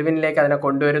 42 കെൽവിനിലേക്ക് അതിനെ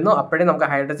കൊണ്ടുവരുന്നു. അപ്പോഴേ നമുക്ക്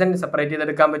ഹൈഡ്രജൻ സെപ്പറേറ്റ്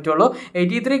ചെയ്തെടുക്കാൻ പറ്റുള്ളൂ.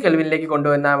 83 കെൽവിനിലേക്ക്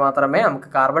കൊണ്ടുവന്നാൽ മാത്രമേ നമുക്ക്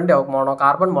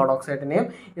കാർബൺ മോണോക്സൈഡിനെയും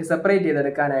സെപ്പറേറ്റ്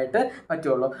ചെയ്തെടുക്കാനായിട്ട്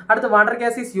പറ്റുള്ളൂ. അടുത്ത water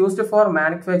gas is used for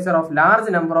manufacture of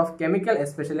large number of chemical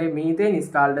especially methane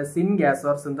is called syn gas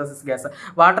or synthesis gas.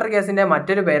 Water ഗ്യാസിന്റെ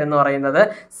മറ്റൊരു പേരെന്ന് പറയുന്നത്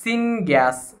syn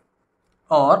gas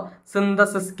or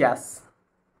synthesis gas.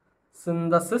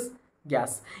 Synthesis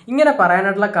gas. ഇങ്ങനെ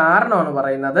പറയാനായിട്ടുള്ള കാരണമാണ്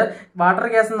പറയുന്നത് വാട്ടർ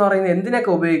ഗ്യാസ് എന്ന് പറയുന്നത്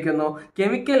എന്തിനൊക്കെ ഉപയോഗിക്കുന്നു?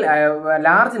 Chemical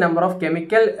large number of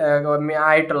chemical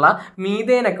ആയിട്ടുള്ള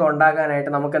മീഥേനൊക്കെ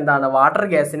ഉണ്ടാക്കാനായിട്ട് നമുക്ക് എന്താണ് വാട്ടർ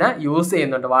ഗ്യാസിനെ യൂസ്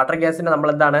ചെയ്യുന്നുണ്ട്. വാട്ടർ ഗ്യാസിനെ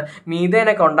നമ്മൾ എന്താണ്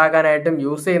മീഥേനൊക്കെ ഉണ്ടാക്കാനായിട്ടും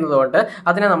യൂസ് ചെയ്യുന്നതുകൊണ്ട്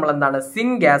അതിനെ നമ്മൾ എന്താണ് സിൻ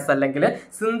ഗ്യാസ് അല്ലെങ്കിൽ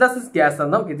സിന്തസിസ് ഗ്യാസ്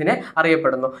എന്നും ഇതിനെ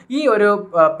അറിയപ്പെടുന്നു. ഈ ഒരു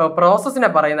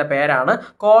പ്രോസസ്സിനെ പറയുന്ന പേരാണ്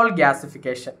coal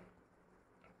gasification.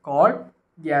 Coal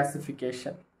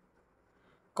gasification.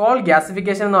 Coal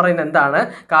gasification എന്ന് പറയുന്നത് എന്താണ്?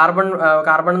 കാർബൺ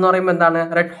എന്ന് പറയുമ്പോൾ എന്താണ്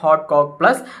red hot coke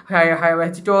plus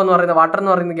H2O എന്ന് പറയുന്ന വാട്ടർ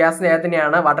എന്ന് പറയുന്ന ഗ്യാസിന്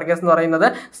ഏതിനെയാണ് വാട്ടർ ഗ്യാസ് എന്ന് പറയുന്നത്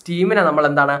സ്റ്റീമിനെ നമ്മൾ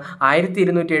എന്താണ്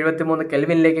 1273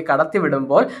 കെൽവിനിലേക്ക്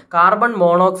കടത്തിവിടുമ്പോൾ കാർബൺ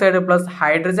മോണോക്സൈഡ് പ്ലസ്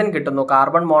ഹൈഡ്രജൻ കിട്ടുന്നു.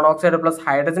 കാർബൺ മോണോക്സൈഡ് പ്ലസ്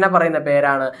ഹൈഡ്രജനെ പറയുന്ന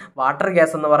പേരാണ് വാട്ടർ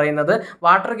ഗ്യാസ് എന്ന് പറയുന്നത്.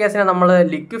 വാട്ടർ ഗ്യാസിനെ നമ്മൾ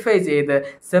ലിക്വിഫൈ ചെയ്ത്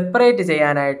സെപ്പറേറ്റ്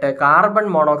ചെയ്യാനായിട്ട് കാർബൺ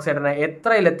മോണോക്സൈഡിനെ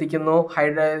എത്രയിലെത്തിക്കുന്നു?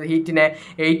 ഹീറ്റിനെ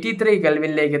 83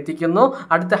 കെൽവിനിലേക്ക് എത്തിക്കുന്നു.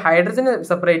 അടുത്ത ഹൈഡ്രജനെ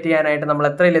സെപ്പറേറ്റ് ചെയ്യാനായിട്ട് നമ്മൾ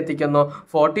എത്രയിലെത്തിക്കുന്നു?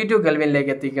 42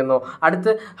 കെൽവിനിലേക്ക് എത്തിക്കുന്നു.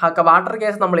 അടുത്ത് വാട്ടർ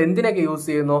ഗ്യാസ് നമ്മൾ എന്തിനൊക്കെ യൂസ്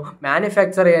ചെയ്യുന്നു?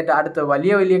 മാനുഫാക്ചർ ചെയ്യാനായിട്ട് അടുത്ത്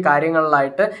വലിയ വലിയ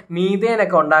കാര്യങ്ങളിലായിട്ട്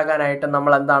മീഥേനൊക്കെ ഉണ്ടാക്കാനായിട്ട്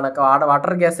നമ്മൾ എന്താണ്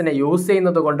വാട്ടർ ഗ്യാസിനെ യൂസ്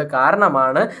ചെയ്യുന്നത് കൊണ്ട്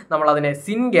കാരണമാണ് നമ്മൾ അതിനെ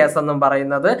സിൻ ഗ്യാസ് എന്നും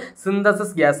പറയുന്നത്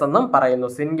സിന്തസിസ് ഗ്യാസ് എന്നും പറയുന്നു.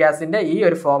 സിൻ ഗ്യാസിന്റെ ഈ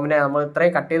ഒരു ഫോമിനെ നമ്മൾ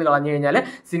ഇത്രയും കട്ട് ചെയ്ത് കളഞ്ഞു കഴിഞ്ഞാൽ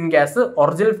സിൻ ഗ്യാസ്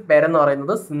ഒറിജിനൽ പേരെന്ന്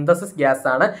പറയുന്നത് സിന്തസിസ് ഗ്യാസ്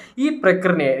ആണ്. ഈ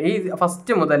പ്രക്രിയയെ ഈ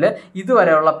ഫസ്റ്റ് മുതൽ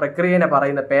ഇതുവരെയുള്ള പ്രക്രിയനെ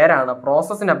പറയുന്ന പേരാണ്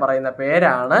പ്രോസസ്സിനെ പറയുന്ന പേരാണ്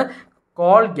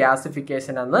കോൾ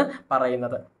ഗ്യാസിഫിക്കേഷൻ എന്ന്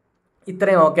പറയുന്നത്.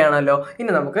 ഇത്രയും ഓക്കെ ആണല്ലോ.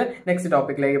 ഇനി നമുക്ക് നെക്സ്റ്റ്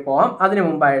ടോപ്പിക്കിലേക്ക് പോവാം. അതിനു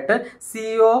മുമ്പായിട്ട്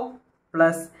CO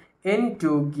plus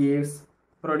N2 gives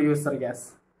producer gas.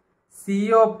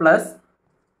 CO plus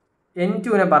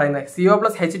N2നെ പറയുന്നത് CO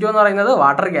പ്ലസ് H2 എന്ന് പറയുന്നത്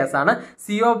വാട്ടർ ഗ്യാസ് ആണ്.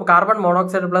 CO കാർബൺ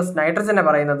മോണോക്സൈഡ് പ്ലസ് നൈട്രജനെ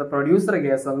പറയുന്നത് പ്രൊഡ്യൂസർ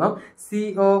ഗ്യാസ് എന്നും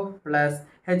CO plus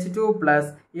H2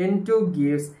 plus N2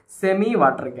 gives semi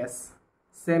water gas.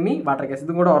 Semi water gas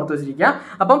ഇതും കൂടെ ഓർത്ത് വെച്ചിരിക്കുക.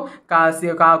 അപ്പം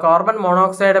കാർബൺ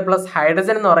മോണോക്സൈഡ് പ്ലസ്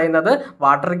ഹൈഡ്രജൻ എന്ന് പറയുന്നത്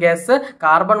water gas,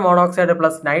 carbon monoxide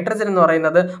plus nitrogen എന്ന്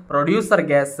പറയുന്നത് പ്രൊഡ്യൂസർ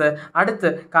ഗ്യാസ്.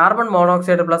 അടുത്ത് കാർബൺ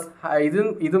മോണോക്സൈഡ് പ്ലസ്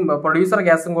ഇതും പ്രൊഡ്യൂസർ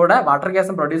ഗ്യാസും കൂടെ വാട്ടർ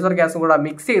ഗ്യാസും പ്രൊഡ്യൂസർ ഗ്യാസും കൂടെ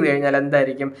മിക്സ് ചെയ്ത് കഴിഞ്ഞാൽ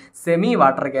എന്തായിരിക്കും? സെമി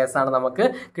വാട്ടർ ഗ്യാസ് ആണ് നമുക്ക്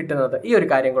കിട്ടുന്നത്. ഈ ഒരു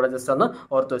കാര്യം കൂടെ ജസ്റ്റ് ഒന്ന്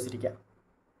ഓർത്ത് വെച്ചിരിക്കുക.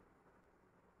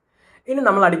 ഇനി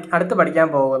നമ്മൾ അടുത്ത് പഠിക്കാൻ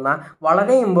പോകുന്ന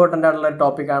വളരെ ഇമ്പോർട്ടൻ്റ് ആയിട്ടുള്ള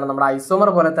ടോപ്പിക്കാണ് നമ്മുടെ ഐസോമർ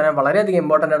പോലെ തന്നെ വളരെയധികം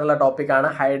ഇമ്പോർട്ടൻ്റ് ആയിട്ടുള്ള ടോപ്പിക്കാണ്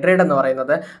ഹൈഡ്രേറ്റ് എന്ന്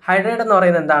പറയുന്നത്. ഹൈഡ്രേറ്റ് എന്ന്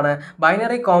പറയുന്നത് എന്താണ്?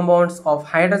 Binary compounds of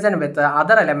hydrogen with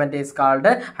other element is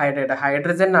called hydrate.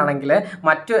 Hydrogen ആണെങ്കിൽ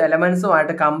മറ്റു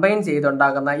എലമെന്റ്സുമായിട്ട് കമ്പൈൻ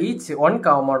ചെയ്തുണ്ടാകുന്ന ഈച്ച് വൺ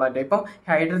കോമ്പൗണ്ട്. ഇപ്പം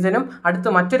ഹൈഡ്രജനും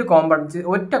അടുത്ത് മറ്റൊരു കോമ്പൗണ്ട്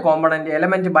ഒറ്റ കോമ്പൗണ്ട്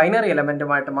എലമെന്റ് ബൈനറി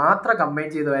എലമെന്റുമായിട്ട് മാത്രം കമ്പൈൻ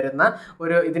ചെയ്ത് വരുന്ന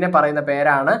ഒരു ഇതിനെ പറയുന്ന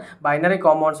പേരാണ് binary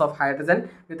compounds of hydrogen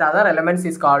with other elements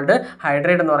is called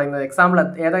hydrate എന്ന് പറയുന്നത്. എക്സാമ്പിൾ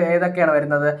ഏതൊക്കെയാണ്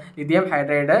വരുന്നത്? Lithium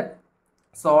hydride,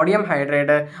 sodium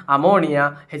hydride, ammonia,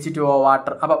 H2O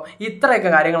water. അപ്പം ഇത്രയൊക്കെ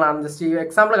കാര്യങ്ങളാണ് ജസ്റ്റ് ഈ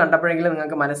എക്സാമ്പിൾ കണ്ടപ്പോഴെങ്കിലും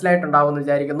നിങ്ങൾക്ക് മനസ്സിലായിട്ടുണ്ടാവും എന്ന്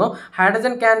വിചാരിക്കുന്നു.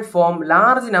 Hydrogen can form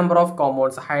large number of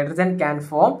compounds. Hydrogen can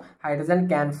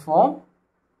form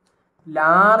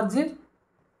large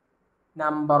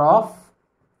number of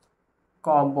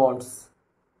compounds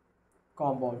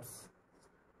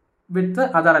with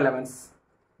other elements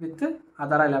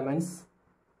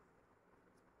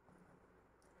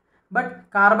but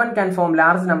carbon can form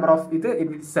large number of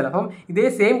itself. അപ്പം ഇതേ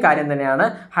സെയിം കാര്യം തന്നെയാണ്.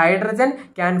 Hydrogen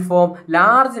can form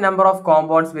large number of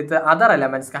compounds with other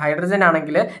elements. Hydrogen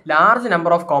ആണെങ്കിൽ large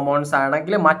number of compounds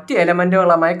ആണെങ്കിൽ മറ്റ്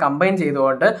എലമെന്റുകളുമായി combine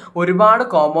ചെയ്തുകൊണ്ട് ഒരുപാട്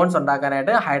compounds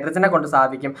ഉണ്ടാക്കാനായിട്ട് ഹൈഡ്രജനെ കൊണ്ട്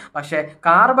സാധിക്കും. പക്ഷേ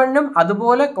കാർബണിനും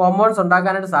അതുപോലെ കോമ്പൗണ്ട്സ്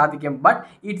ഉണ്ടാക്കാനായിട്ട് സാധിക്കും. ബട്ട്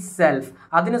ഇറ്റ്സെൽഫ്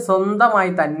അതിന്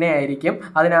സ്വന്തമായി തന്നെയായിരിക്കും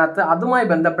അതിനകത്ത് അതുമായി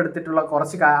ബന്ധപ്പെടുത്തിയിട്ടുള്ള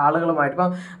കുറച്ച് ആളുകളുമായിട്ട്.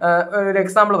 ഇപ്പം ഒരു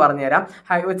എക്സാമ്പിൾ പറഞ്ഞുതരാം.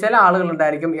 ചില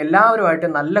ആളുകളുണ്ടായിരിക്കും എല്ലാവരുമായിട്ട്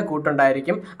നല്ല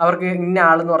കൂട്ടുണ്ടായിരിക്കും. അവർക്ക് ഇന്ന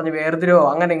ആളെന്ന് പറഞ്ഞ് വേർതിരിവോ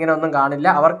അങ്ങനെ ഇങ്ങനെ ഒന്നും കാണില്ല.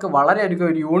 അവർക്ക് വളരെയധികം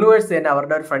ഒരു യൂണിവേഴ്സ് തന്നെ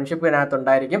അവരുടെ ഒരു ഫ്രണ്ട്ഷിപ്പിനകത്ത്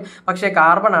ഉണ്ടായിരിക്കും. പക്ഷേ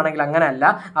കാർബൺ ആണെങ്കിൽ അങ്ങനെയല്ല.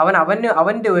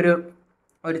 അവൻ്റെ ഒരു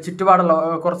ഒരു ചുറ്റുപാടുള്ള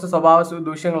കുറച്ച് സ്വഭാവ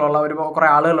ദൂഷ്യങ്ങളുള്ള കുറേ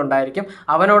ആളുകളുണ്ടായിരിക്കും.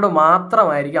 അവനോട്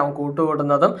മാത്രമായിരിക്കും അവൻ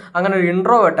കൂട്ടുകൂടുന്നതും. അങ്ങനെ ഒരു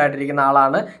ഇൻട്രോവേർട്ട് ആയിട്ടിരിക്കുന്ന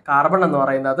ആളാണ് കാർബൺ എന്ന്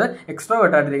പറയുന്നത്.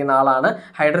 എക്സ്ട്രോവേർട്ട് ആയിട്ടിരിക്കുന്ന ആളാണ്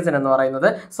ഹൈഡ്രജൻ എന്ന് പറയുന്നത്.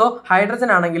 സോ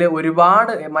ഹൈഡ്രജൻ ആണെങ്കിൽ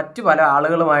ഒരുപാട് മറ്റു പല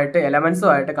ആളുകളുമായിട്ട്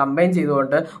എലമെന്റ്സുമായിട്ട് കമ്പൈൻ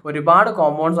ചെയ്തുകൊണ്ട് ഒരുപാട്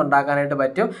കോമ്പൗണ്ട്സ് ഉണ്ടാക്കാനായിട്ട്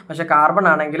പറ്റും. പക്ഷെ കാർബൺ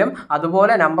ആണെങ്കിലും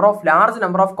അതുപോലെ ലാർജ്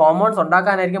നമ്പർ ഓഫ് കോമ്പൗണ്ട്സ്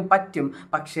ഉണ്ടാക്കാനായിരിക്കും പറ്റും.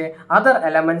 പക്ഷേ അതർ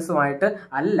എലമെന്റ്സുമായിട്ട്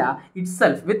അല്ല,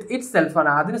 വിത്ത് ഇറ്റ് സെൽഫ്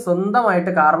ആണ്. അതിന്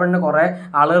സ്വന്തമായിട്ട് കാർബണിന് കുറേ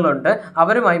ആളുകളുണ്ട്.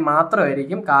 അവരുമായി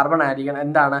മാത്രമായിരിക്കും കാർബൺ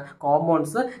എന്താണ്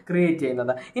കോമ്പൗണ്ട്സ് ക്രിയേറ്റ്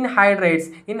ചെയ്യുന്നത്. ഇൻ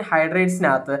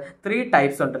ഹൈഡ്രേറ്റ്സിനകത്ത് 3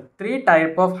 ടൈപ്സ് ഉണ്ട്. 3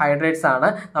 ടൈപ്പ് ഓഫ് ഹൈഡ്രേറ്റ്സ് ആണ്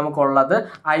നമുക്കുള്ളത്.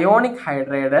 Ionic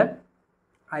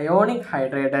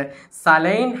hydrate,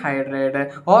 saline hydrate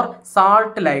or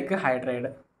salt like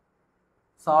hydrate.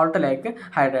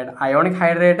 Ionic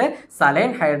hydrate,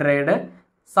 saline hydrate,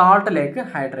 salt lake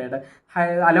hydrate.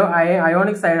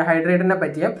 Ionic ഹൈഡ്രേറ്റിനെ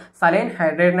പറ്റിയും സലൈൻ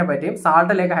ഹൈഡ്രേറ്റിനെ പറ്റിയും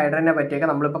സാൾട്ട് ലേക്ക് ഹൈഡ്രേറ്റിനെ പറ്റിയൊക്കെ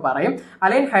നമ്മളിപ്പോൾ പറയും.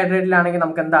 അലൈൻ ഹൈഡ്രേറ്റിലാണെങ്കിൽ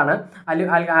നമുക്ക് എന്താണ്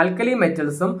ആൽക്കലി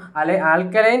മെറ്റൽസും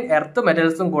ആൽക്കലൈൻ എർത്ത്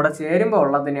മെറ്റൽസും കൂടെ ചേരുമ്പോൾ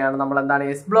ഉള്ളതിനെയാണ് നമ്മൾ എന്താണ്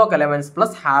S block elements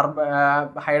plus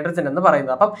hydrogen എന്ന്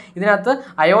പറയുന്നത്. അപ്പം ഇതിനകത്ത്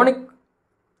അയോണിക്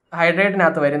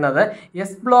ഹൈഡ്രേറ്റിനകത്ത് വരുന്നത്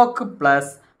എസ് ബ്ലോക്ക്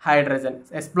പ്ലസ് ഹൈഡ്രജൻ.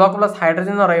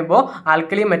 എന്ന് പറയുമ്പോൾ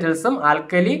ആൽക്കലി മെറ്റൽസും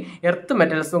ആൽക്കലി എർത്ത്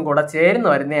മെറ്റൽസും കൂടെ ചേർന്ന്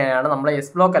വരുന്നതാണ് നമ്മൾ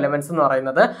എസ് ബ്ലോക്ക് എലമെന്റ്സ് എന്ന്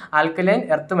പറയുന്നത്. ആൽക്കലൈൻ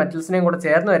എർത്ത് മെറ്റൽസിനെയും കൂടെ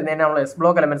ചേർന്ന് വരുന്നതിനാണ് നമ്മൾ എസ്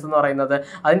ബ്ലോക്ക് എലമെന്റ്സ് എന്ന് പറയുന്നത്.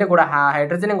 അതിൻ്റെ കൂടെ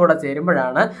ഹൈഡ്രജനും കൂടെ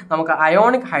ചേരുമ്പോഴാണ് നമുക്ക്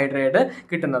അയോണിക് ഹൈഡ്രേറ്റ്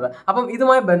കിട്ടുന്നത്. അപ്പം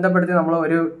ഇതുമായി ബന്ധപ്പെടുത്തി നമ്മൾ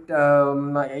ഒരു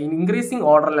ഇൻക്രീസിങ്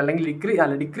ഓർഡറിൽ അല്ലെങ്കിൽ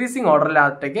ഡിക്രീസിങ്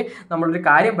ഓർഡറിനകത്തേക്ക് നമ്മളൊരു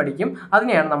കാര്യം പഠിക്കും.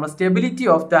 അതിനെയാണ് നമ്മൾ സ്റ്റെബിലിറ്റി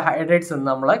ഓഫ് ദ ഹൈഡ്രേറ്റ്സ് എന്ന്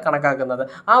നമ്മൾ കണക്കാക്കുന്നത്.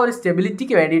 ആ ഒരു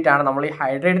സ്റ്റെബിലിറ്റിക്ക് വേണ്ടിയിട്ടാണ് നമ്മൾ ഈ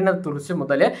ഹൈഡ്രേറ്റിനെ കുറിച്ച്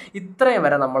മുതൽ ഇത്രയും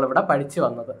വരെ നമ്മളിവിടെ പഠിച്ചു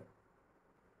വന്നത്.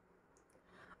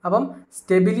 അപ്പം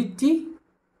സ്റ്റെബിലിറ്റി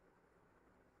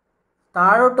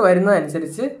താഴോട്ട്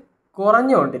വരുന്നതനുസരിച്ച്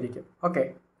കുറഞ്ഞുകൊണ്ടിരിക്കും. ഓക്കെ,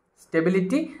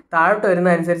 സ്റ്റെബിലിറ്റി താഴോട്ട്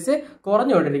വരുന്നതനുസരിച്ച്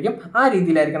കുറഞ്ഞുകൊണ്ടിരിക്കും. ആ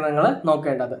രീതിയിലായിരിക്കണം നിങ്ങൾ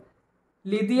നോക്കേണ്ടത്.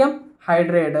 Lithium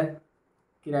hydrate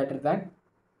greater than,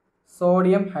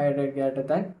 sodium hydrate greater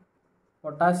than,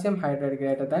 potassium hydrate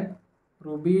greater than,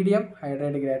 rubidium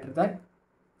hydrate greater than,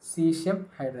 caesium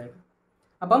hydrate.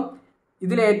 അപ്പം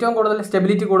ഇതിൽ ഏറ്റവും കൂടുതൽ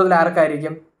സ്റ്റെബിലിറ്റി കൂടുതൽ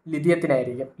ആർക്കായിരിക്കും?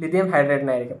 ലിഥിയത്തിനായിരിക്കും, ലിഥിയം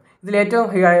ഹൈഡ്രേറ്റിനായിരിക്കും. ഇതിലേറ്റവും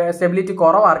സ്റ്റെബിലിറ്റി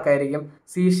കുറവ് ആർക്കായിരിക്കും?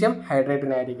 സീഷ്യം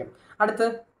ഹൈഡ്രേറ്റിനായിരിക്കും. അടുത്ത്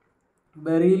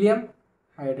beryllium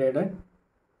hydrate,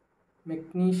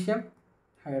 magnesium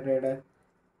hydrate,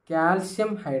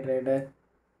 calcium hydrate,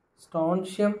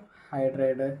 strontium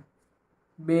hydrate,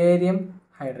 barium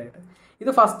hydrate. ഇത്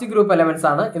first group elements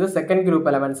ആണ്, ഇത് സെക്കൻഡ് ഗ്രൂപ്പ്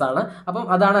എലമെന്റ്സ് ആണ്. അപ്പം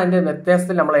അതാണ് അതിന്റെ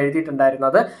വ്യത്യാസത്തിൽ നമ്മൾ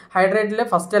എഴുതിയിട്ടുണ്ടായിരുന്നത്. ഹൈഡ്രേറ്റിൽ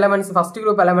ഫസ്റ്റ്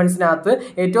ഗ്രൂപ്പ് എലമെന്റ്സിനകത്ത്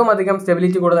ഏറ്റവും അധികം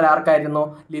സ്റ്റെബിലിറ്റി കൂടുതൽ ആർക്കായിരുന്നു?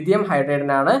 ലിഥിയം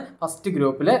ഹൈഡ്രേറ്റിനാണ് ഫസ്റ്റ്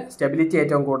ഗ്രൂപ്പിൽ സ്റ്റെബിലിറ്റി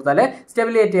ഏറ്റവും കൂടുതൽ.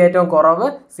 സ്റ്റെബിലിറ്റി ഏറ്റവും കുറവ്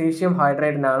സീഷ്യം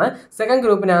ഹൈഡ്രേറ്റിനാണ്. സെക്കൻഡ്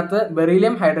ഗ്രൂപ്പിനകത്ത്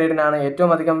ബെറീലിയം ഹൈഡ്രേറ്റിനാണ്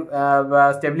ഏറ്റവും അധികം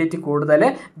സ്റ്റെബിലിറ്റി കൂടുതൽ.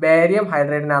 ബേരിയം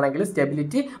ഹൈഡ്രേറ്റിനാണെങ്കിൽ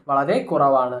സ്റ്റെബിലിറ്റി വളരെ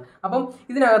കുറവാണ്. അപ്പം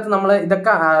ഇതിനകത്ത്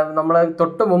ഇതൊക്കെ നമ്മൾ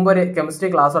തൊട്ട് മുമ്പ് ഒരു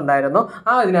കെമിസ്ട്രി ക്ലാസ് ഉണ്ടായിരുന്നു.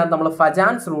 ഇതിനകത്ത് നമ്മൾ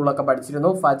ഫജാൻസ് റൂളൊക്കെ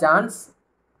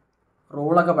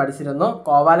പഠിച്ചിരുന്നു,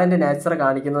 കോവാലന്റ് നേച്ചർ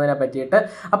കാണിക്കുന്നതിനെ പറ്റിയിട്ട്.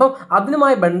 അപ്പം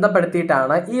അതിനുമായി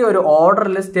ബന്ധപ്പെടുത്തിയിട്ടാണ് ഈ ഒരു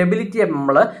ഓർഡറിൽ സ്റ്റെബിലിറ്റിയെ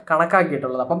നമ്മൾ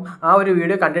കണക്കാക്കിയിട്ടുള്ളത്. അപ്പം ആ ഒരു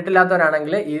വീഡിയോ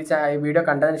കണ്ടിട്ടില്ലാത്തവരാണെങ്കിൽ ഈ വീഡിയോ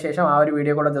കണ്ടതിന് ശേഷം ആ ഒരു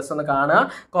വീഡിയോ കൂടെ ജസ്റ്റ് ഒന്ന്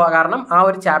കാണുക. കാരണം ആ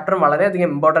ഒരു ചാപ്റ്റർ വളരെയധികം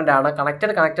ഇമ്പോർട്ടൻ്റ് ആണ്.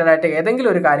 കണക്റ്റഡ് ആയിട്ട്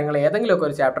ഏതെങ്കിലും ഒരു കാര്യങ്ങൾ ഏതെങ്കിലുമൊക്കെ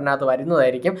ഒരു ചാപ്റ്ററിനകത്ത്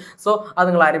വരുന്നതായിരിക്കും. സോ അത്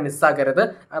നിങ്ങൾ ആരും മിസ്സാക്കരുത്.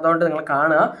 അതുകൊണ്ട് നിങ്ങൾ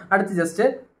കാണുക. അടുത്ത് ജസ്റ്റ്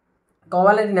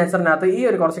കോവാലന്റ് നേച്ചറിനകത്ത് ഈ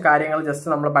ഒരു കുറച്ച് കാര്യങ്ങൾ ജസ്റ്റ്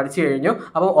നമ്മൾ പഠിച്ചു കഴിഞ്ഞു.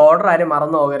 അപ്പോൾ ഓർഡർ ആരും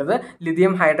മറന്നു പോകരുത്.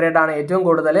 ലിഥിയം ഹൈഡ്രേറ്റ് ആണ് ഏറ്റവും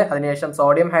കൂടുതൽ, അതിനുശേഷം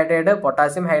sodium hydrate,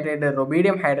 potassium hydrate,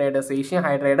 rubidium hydrate, caesium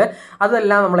hydrate.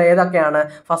 അതെല്ലാം നമ്മൾ ഏതൊക്കെയാണ്?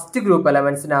 First group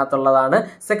എലമെന്റ്സിനകത്തുള്ളതാണ്.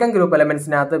 Second group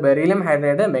എലമെന്റ്സിനകത്ത് beryllium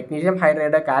hydrate, magnesium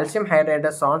hydrate, calcium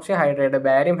hydrate, strontium hydrate,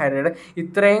 barium hydrate.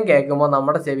 ഇത്രയും കേൾക്കുമ്പോൾ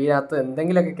നമ്മുടെ ചെവിയിനകത്ത്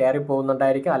എന്തെങ്കിലുമൊക്കെ കയറി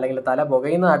പോകുന്നുണ്ടായിരിക്കും, അല്ലെങ്കിൽ തല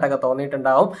പുകയുന്നതായിട്ടൊക്കെ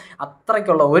തോന്നിയിട്ടുണ്ടാവും.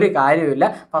 അത്രയ്ക്കുള്ള ഒരു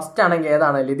കാര്യമില്ല. ഫസ്റ്റ് ആണെങ്കിൽ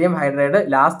ഏതാണ്? ലിഥിയം ഹൈഡ്രേറ്റ്,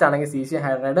 ലാസ്റ്റ് ആണെങ്കിൽ caesium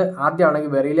hydrate,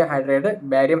 ആദ്യമാണെങ്കിൽ beryllium hydrate,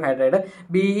 barium hydrate,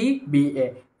 BeBa,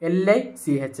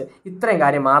 LiCH. ഇത്രയും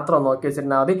കാര്യം മാത്രം നോക്കി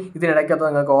വെച്ചിരുന്നാൽ മതി. ഇതിനിടയ്ക്കകത്ത്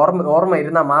നിങ്ങൾക്ക് ഓർമ്മ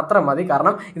ഇരുന്നാൽ മാത്രം മതി.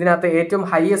 കാരണം ഇതിനകത്ത് ഏറ്റവും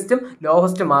ഹയസ്റ്റും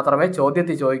ലോവസ്റ്റും മാത്രമേ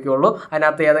ചോദ്യത്തിൽ ചോദിക്കുകയുള്ളൂ.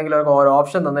 അതിനകത്ത് ഏതെങ്കിലും ഒരു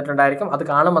ഓപ്ഷൻ തന്നിട്ടുണ്ടായിരിക്കും. അത്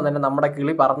കാണുമ്പോൾ തന്നെ നമ്മുടെ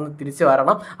കിളി പറന്ന് തിരിച്ചു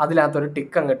വരണം. അതിനകത്തൊരു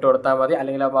ടിക്ക് അങ്ങ് ഇട്ട് കൊടുത്താൽ മതി,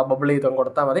 അല്ലെങ്കിൽ ബബിൾ ചെയ്തും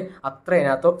കൊടുത്താൽ മതി. അത്രേ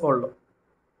ഇതിനകത്ത് ഉള്ളൂ.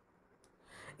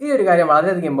 ഈ ഒരു കാര്യം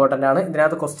വളരെയധികം ഇമ്പോർട്ടൻ്റ് ആണ്.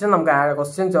 ഇതിനകത്ത്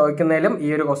ക്വസ്റ്റ്യൻ ചോദിക്കുന്നതിലും ഈ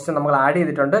ഒരു ക്വസ്റ്റ്യൻ നമ്മൾ ആഡ്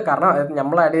ചെയ്തിട്ടുണ്ട്. കാരണം അത്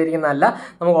നമ്മൾ ആഡ് ചെയ്തിരിക്കുന്നതല്ല,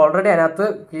 നമുക്ക് ഓൾറെഡി അതിനകത്ത്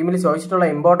കീമിൽ ചോദിച്ചിട്ടുള്ള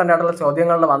ഇമ്പോർട്ടൻ്റ് ആയിട്ടുള്ള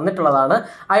ചോദ്യങ്ങളിൽ വന്നിട്ടുള്ളതാണ്.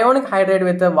 Ionic hydrate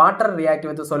with water react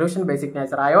with solution basic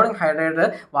nature. Ionic hydrate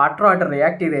വാട്ടറുമായിട്ട്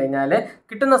react ചെയ്ത് കഴിഞ്ഞാൽ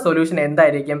കിട്ടുന്ന സൊല്യൂഷൻ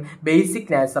എന്തായിരിക്കും?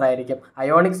 ബേസിക് നേച്ചർ ആയിരിക്കും.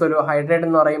 അയോണിക് ഹൈഡ്രേറ്റ്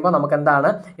എന്ന് പറയുമ്പോൾ നമുക്ക്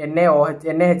എന്താണ്?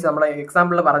 NaOH നമ്മൾ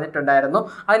എക്സാമ്പിൾ പറഞ്ഞിട്ടുണ്ടായിരുന്നു.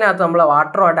 അതിനകത്ത് നമ്മൾ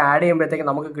വാട്ടറുമായിട്ട് ആഡ്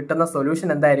ചെയ്യുമ്പോഴത്തേക്കും നമുക്ക് കിട്ടുന്ന സൊല്യൂഷൻ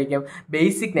എന്തായിരിക്കും?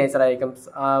 ബേസിക് നേച്ചർ ആയിരിക്കും.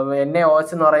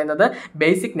 NaOH എന്ന് പറയുന്നത്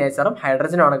ബേസിക് നേച്ചറും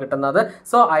ഹൈഡ്രജനുമാണ് കിട്ടുന്നത്.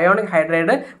 സോ അയോണിക്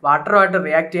ഹൈഡ്രൈഡ് വാട്ടറുമായിട്ട്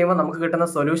റിയാക്ട് ചെയ്യുമ്പോൾ നമുക്ക് കിട്ടുന്ന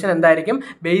സൊല്യൂഷൻ എന്തായിരിക്കും?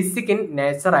 ബേസിക് ഇൻ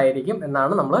നേച്ചർ ആയിരിക്കും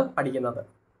എന്നാണ് നമ്മൾ പഠിക്കുന്നത്.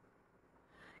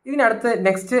 ഇതിനടുത്ത്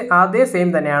നെക്സ്റ്റ് അതേ സെയിം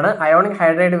തന്നെയാണ്. Ionic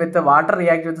hydride with water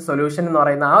react with solution എന്ന്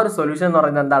പറയുന്ന ആ ഒരു സൊല്യൂഷൻ എന്ന്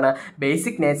പറയുന്നത് എന്താണ്?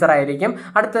 ബേസിക് നേച്ചർ ആയിരിക്കും.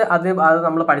 അടുത്ത് അത്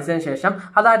നമ്മൾ പഠിച്ചതിന് ശേഷം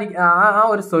ആ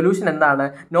ഒരു സൊല്യൂഷൻ എന്താണ്?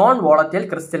 നോൺ വോളറ്റൈൽ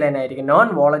ക്രിസ്റ്റലൈൻ ആയിരിക്കും. നോൺ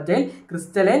വോളറ്റൈൽ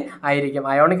ക്രിസ്റ്റലൈൻ ആയിരിക്കും.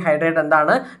 അയോണിക് ഹൈഡ്രൈഡ്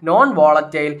എന്താണ്? നോൺ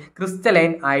വോളറ്റൈൽ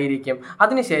ക്രിസ്റ്റലൈൻ ആയിരിക്കും.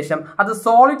 അതിനുശേഷം അത്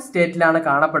സോളിഡ് സ്റ്റേറ്റിലാണ്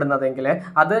കാണപ്പെടുന്നതെങ്കിൽ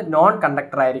അത് നോൺ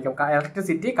കണ്ടക്ടർ ആയിരിക്കും.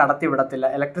 ഇലക്ട്രിസിറ്റി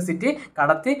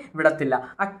കടത്തി വിടത്തില്ല.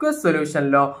 അക്വസ്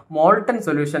സൊല്യൂഷനിലോ മോൾട്ടൺ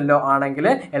സൊല്യൂഷനിലോ ആണെങ്കിൽ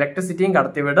ഇലക്ട്രിസിറ്റിയും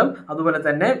കടത്തിവിടും. അതുപോലെ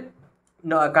തന്നെ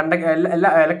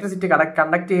ഇലക്ട്രിസിറ്റി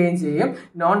കണ്ടക്ട് ചെയ്യുകയും ചെയ്യും.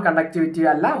 നോൺ കണ്ടക്ടിവിറ്റി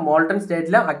അല്ല. മോൾട്ടൺ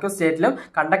സ്റ്റേറ്റിലും അക്വസ് സ്റ്റേറ്റിലും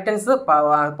കണ്ടക്ടൻസ്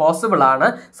പോസിബിൾ ആണ്.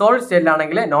 സോളിഡ്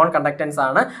സ്റ്റേറ്റിലാണെങ്കിൽ നോൺ കണ്ടക്ടൻസ്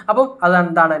ആണ്. അപ്പം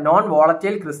അതെന്താണ്? നോൺ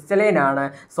വോളറ്റൈൽ ക്രിസ്റ്റലൈൻ ആണ്.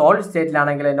 സോളിഡ്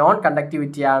സ്റ്റേറ്റിലാണെങ്കിൽ നോൺ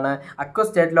കണ്ടക്ടിവിറ്റി ആണ്. അക്വസ്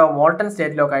സ്റ്റേറ്റിലോ മോൾട്ടൺ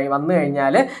സ്റ്റേറ്റിലോ വന്നു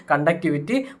കഴിഞ്ഞാൽ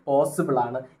കണ്ടക്ടിവിറ്റി പോസിബിൾ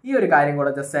ആണ്. ഈ ഒരു കാര്യം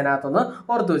കൂടെ ജസ്റ്റ് അതിനകത്തൊന്ന്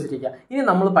ഓർത്തു വെച്ചിരിക്കുക. ഇനി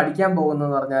നമ്മൾ പഠിക്കാൻ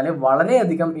പോകുന്നതെന്ന് പറഞ്ഞാൽ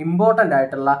വളരെയധികം ഇമ്പോർട്ടൻ്റ്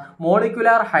ആയിട്ടുള്ള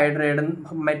മോളിക്കുലാർ ഹൈഡ്രൈഡും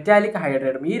മെറ്റാലിക്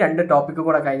ഹൈഡ്രൈഡും ഈ രണ്ട് ടോപ്പിക്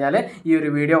കൂടെ കഴിഞ്ഞാൽ ഈ ഒരു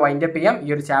വീഡിയോ വൈൻഡപ്പ് ചെയ്യാം. ഈ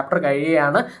ഒരു ചാപ്റ്റർ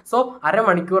കഴിയുകയാണ്. സോ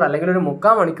അരമണിക്കൂർ അല്ലെങ്കിൽ ഒരു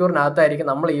 3/4 മണിക്കൂറിനകത്തായിരിക്കും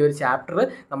നമ്മൾ ഈ ഒരു ചാപ്റ്റർ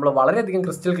നമ്മൾ വളരെയധികം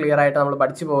ക്രിസ്റ്റൽ ക്ലിയർ ആയിട്ട് നമ്മൾ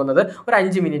പഠിച്ചു പോകുന്നത്. ഒരു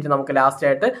 5 മിനിറ്റ് നമുക്ക് ലാസ്റ്റ്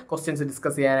ആയിട്ട് ക്വസ്റ്റ്യൻസ്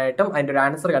ഡിസ്കസ് ചെയ്യാനായിട്ടും അതിൻ്റെ ഒരു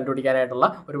ആൻസർ കണ്ടുപിടിക്കാനായിട്ടുള്ള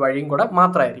ഒരു വഴിയും കൂടെ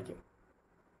മാത്രമായിരിക്കും.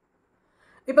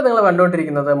 ഇപ്പം നിങ്ങൾ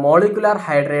കണ്ടുകൊണ്ടിരിക്കുന്നത് മോളിക്കുലാർ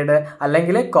ഹൈഡ്രൈഡ്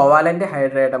അല്ലെങ്കിൽ കൊവാലന്റ്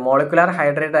ഹൈഡ്രൈഡ്. മോളിക്കുലാർ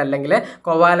ഹൈഡ്രൈഡ് അല്ലെങ്കിൽ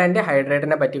കൊവാലന്റ്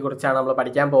ഹൈഡ്രൈഡിനെ പറ്റി കുറിച്ചാണ് നമ്മൾ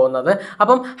പഠിക്കാൻ പോകുന്നത്.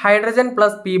 അപ്പം hydrogen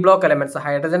plus P block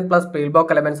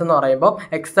elements എന്ന് പറയുമ്പോൾ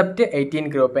എക്സെപ്റ്റ് 18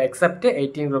 ഗ്രൂപ്പ്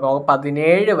നമുക്ക്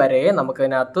 17 വരെ നമുക്ക്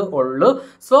ഇതിനകത്ത് ഉള്ളൂ.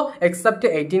 സോ എക്സെപ്റ്റ്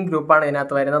 18 ഗ്രൂപ്പാണ്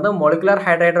ഇതിനകത്ത് വരുന്നത്. മോളിക്കുലാർ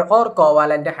ഹൈഡ്രൈഡ് ഓർ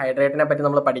കോവാലന്റ് ഹൈഡ്രൈഡിനെ പറ്റി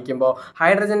നമ്മൾ പഠിക്കുമ്പോൾ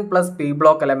hydrogen plus P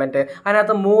block element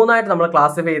അതിനകത്ത് 3ആയിട്ട് നമ്മൾ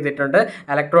ക്ലാസിഫൈ ചെയ്തിട്ടുണ്ട്.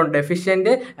 Electron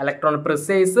deficient, electron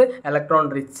precise, electron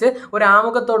rich. ഒരു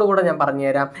ആമുഖത്തോടു കൂടെ ഞാൻ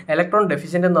പറഞ്ഞുതരാം. ഇലക്ട്രോൺ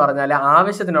ഡെഫിഷ്യന്റ് എന്ന് പറഞ്ഞാൽ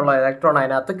ആവശ്യത്തിനുള്ള ഇലക്ട്രോൺ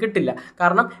അതിനകത്ത് കിട്ടില്ല.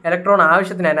 കാരണം ഇലക്ട്രോൺ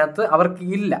ആവശ്യത്തിന് അതിനകത്ത് അവർക്ക്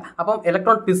ഇല്ല. അപ്പം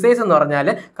ഇലക്ട്രോൺ പ്രിസൈസ് എന്ന് പറഞ്ഞാൽ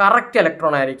കറക്റ്റ്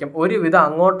ഇലക്ട്രോൺ ആയിരിക്കും. ഒരുവിധം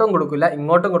അങ്ങോട്ടും കൊടുക്കില്ല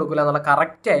ഇങ്ങോട്ടും കൊടുക്കില്ല എന്നുള്ള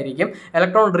കറക്റ്റ് ആയിരിക്കും.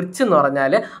 ഇലക്ട്രോൺ റിച്ച് എന്ന്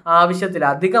പറഞ്ഞാൽ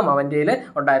ആവശ്യത്തിലധികം അവൻ്റെ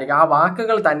ഉണ്ടായിരിക്കും. ആ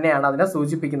വാക്കുകൾ തന്നെയാണ് അതിനെ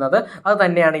സൂചിപ്പിക്കുന്നത്. അത്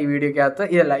തന്നെയാണ് ഈ വീഡിയോക്കകത്ത്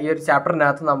ഈ ഒരു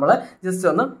ചാപ്റ്ററിനകത്ത് നമ്മൾ ജസ്റ്റ്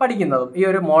ഒന്ന് പഠിക്കുന്നതും. ഈ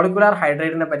ഒരു മോളിക്കുലാർ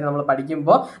ഹൈഡ്രൈഡിനെ പറ്റി നമ്മൾ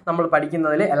പഠിക്കുമ്പോൾ നമ്മൾ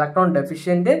പഠിക്കുന്നതിൽ electron deficient,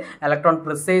 electron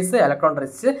precise, electron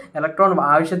rich. Electron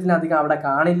ആവശ്യത്തിനധികം അവിടെ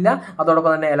കാണില്ല.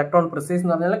 അതോടൊപ്പം തന്നെ ഇലക്ട്രോൺ പ്രിസൈസ്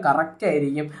എന്ന് പറഞ്ഞാൽ കറക്റ്റ്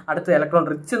ആയിരിക്കും. അടുത്ത ഇലക്ട്രോൺ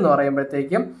റിച്ച് എന്ന്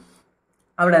പറയുമ്പോഴത്തേക്കും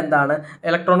അവിടെ എന്താണ്?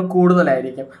 ഇലക്ട്രോൺ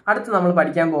കൂടുതലായിരിക്കും. അടുത്ത് നമ്മൾ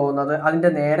പഠിക്കാൻ പോകുന്നത് അതിൻ്റെ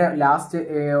നേരെ ലാസ്റ്റ്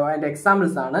അതിൻ്റെ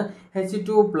എക്സാമ്പിൾസ് ആണ്.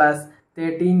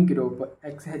 H2+13 group,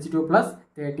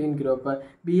 H2+13 group,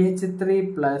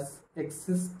 BH3+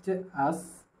 exist as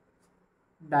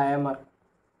dimer,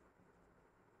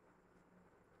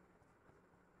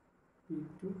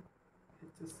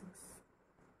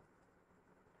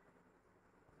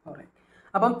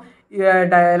 അപ്പം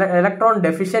ഇലക്ട്രോൺ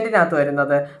ഡെഫിഷ്യന്റിനകത്ത്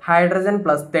വരുന്നത് ഹൈഡ്രജൻ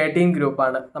പ്ലസ് 13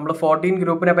 ഗ്രൂപ്പാണ്. നമ്മൾ 14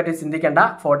 ഗ്രൂപ്പിനെ പറ്റി ചിന്തിക്കേണ്ട.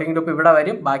 14 ഗ്രൂപ്പ് ഇവിടെ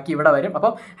വരും, ബാക്കി ഇവിടെ വരും.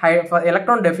 അപ്പം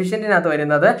ഇലക്ട്രോൺ ഡെഫിഷ്യന്റിനകത്ത്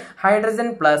വരുന്നത് ഹൈഡ്രജൻ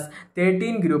പ്ലസ്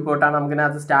 13 ഗ്രൂപ്പ് തൊട്ടാണ്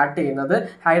നമുക്കിനകത്ത് സ്റ്റാർട്ട് ചെയ്യുന്നത്.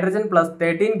 ഹൈഡ്രജൻ പ്ലസ്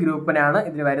 13 ഗ്രൂപ്പിനാണ്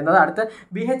ഇതിന് വരുന്നത്. അടുത്ത്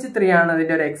BH3 ആണ്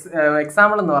ഇതിൻ്റെ ഒരു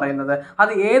എക്സാമ്പിൾ എന്ന് പറയുന്നത്.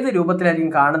 അത് ഏത്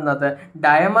രൂപത്തിലായിരിക്കും കാണുന്നത്?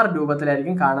 ഡയമർ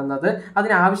രൂപത്തിലായിരിക്കും കാണുന്നത്.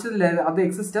 അതിനാവശ്യത്തിൽ അത്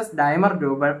എക്സിസ്റ്റസ് ഡയമർ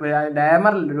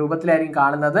രൂപത്തിലായിരിക്കും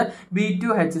കാണുന്നത്.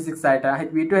 B2H6 ആയിട്ട്.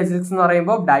 B2H6 എന്ന്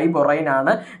പറയുമ്പോൾ ഡൈബൊറൈൻ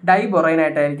ആണ്. ഡൈബൊറൈൻ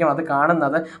ആയിട്ടായിരിക്കും അത്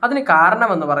കാണുന്നത്. അതിന് കാരണം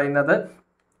എന്ന് പറയുന്നത്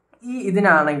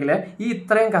ഇതിനാണെങ്കിൽ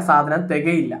ഇത്രയും സാധനം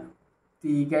തികയില്ല.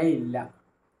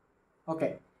 ഓക്കെ,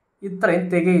 ഇത്രയും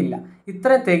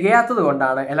തികയാത്തത്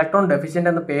കൊണ്ടാണ് ഇലക്ട്രോൺ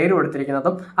ഡെഫിഷ്യന്റ് എന്ന് പേര്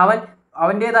കൊടുത്തിരിക്കുന്നതും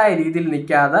അവൻ്റെതായ രീതിയിൽ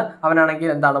നിൽക്കാതെ അവനാണെങ്കിൽ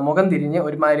എന്താണ് മുഖം തിരിഞ്ഞ്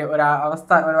ഒരുമാതിരി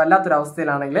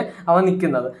വല്ലാത്തൊരവസ്ഥയിലാണെങ്കിൽ അവൻ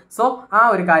നിൽക്കുന്നത്. സോ ആ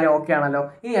ഒരു കാര്യം ഓക്കെ ആണല്ലോ.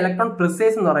 ഈ ഇലക്ട്രോൺ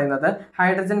പ്രിസൈസ് എന്ന് പറയുന്നത്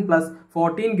ഹൈഡ്രജൻ പ്ലസ്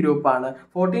 14 ഗ്രൂപ്പാണ്.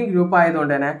 14 ഗ്രൂപ്പ്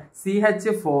ആയതുകൊണ്ട് തന്നെ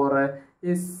CH4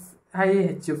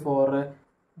 H4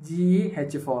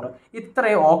 GH4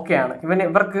 ഇത്രയും ഓക്കെയാണ്.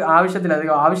 ഇവർക്ക്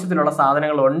ആവശ്യത്തിലുള്ള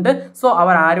സാധനങ്ങളുണ്ട്. സോ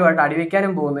അവർ ആരുമായിട്ട്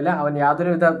അടിവെക്കാനും പോകുന്നില്ല. അവൻ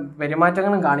യാതൊരുവിധ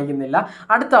പെരുമാറ്റങ്ങളും കാണിക്കുന്നില്ല.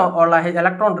 അടുത്ത ഉള്ള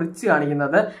ഇലക്ട്രോൺ റിച്ച്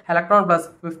കാണിക്കുന്നത് electron plus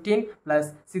 15 plus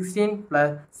 16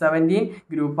 plus 17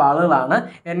 group ആളുകളാണ്.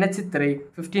 NH3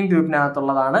 15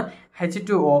 ഗ്രൂപ്പിനകത്തുള്ളതാണ്.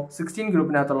 H2O 16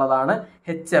 ഗ്രൂപ്പിനകത്തുള്ളതാണ്.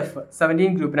 HF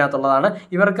 17 ഗ്രൂപ്പിനകത്തുള്ളതാണ്.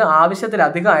 ഇവർക്ക്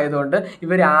ആവശ്യത്തിലധികം ആയതുകൊണ്ട്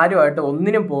ഇവർ ആരുമായിട്ട്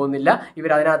ഒന്നിനും പോകുന്നില്ല.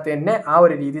 ഇവരതിനകത്ത് തന്നെ ആ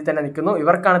ഒരു രീതിയിൽ തന്നെ നിൽക്കുന്നു.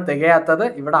 ഇവർക്കാണ് തികയാത്തത്.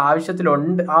 ഇവിടെ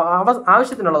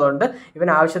ആവശ്യത്തിനുള്ളതുകൊണ്ട്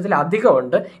ഇവന് ആവശ്യത്തിൽ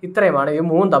അധികമുണ്ട്. ഇത്രയുമാണ് ഈ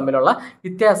മൂന്നും തമ്മിലുള്ള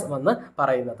വ്യത്യാസമെന്ന്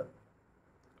പറയുന്നത്.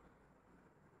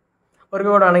 ഒരു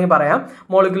കൂടെ ആണെങ്കിൽ പറയാം.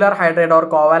 Molecular hydrate or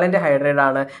covalent hydrate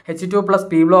ആണ്. H2+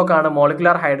 P ബ്ലോക്ക് ആണ്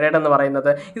മോളിക്കുലർ ഹൈഡ്രേറ്റ് എന്ന് പറയുന്നത്.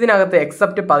 ഇതിനകത്ത്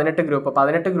എക്സെപ്റ്റ് 18 ഗ്രൂപ്പ്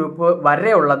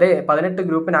വരെ ഉള്ളത്, 18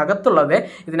 ഗ്രൂപ്പിനകത്തുള്ളത്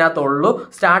ഇതിനകത്തുള്ളൂ.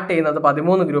 സ്റ്റാർട്ട് ചെയ്യുന്നത്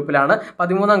 13 ഗ്രൂപ്പിലാണ്.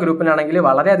 13ാം ഗ്രൂപ്പിലാണെങ്കിൽ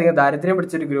വളരെയധികം ദാരിദ്ര്യം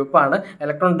പിടിച്ചൊരു ഗ്രൂപ്പാണ്.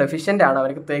 ഇലക്ട്രോൺ ഡെഫിഷ്യൻ്റ് ആണ്,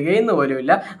 അവർക്ക് തികയുന്ന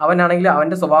പോലുമില്ല. അവനാണെങ്കിൽ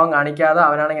അവൻ്റെ സ്വഭാവം കാണിക്കാതെ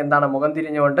അവനാണെങ്കിൽ എന്താണ് മുഖം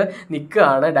തിരിഞ്ഞുകൊണ്ട്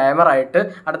നിൽക്കുകയാണ് ഡയമറായിട്ട്.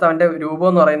 അടുത്ത അവൻ്റെ രൂപം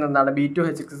എന്ന് പറയുന്നത് എന്താണ്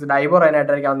B2H6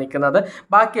 ഡൈബോറൈനായിട്ടായിരിക്കും അവൻ നിൽക്കുന്നത്.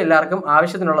 ബാക്കി എല്ലാവർക്കും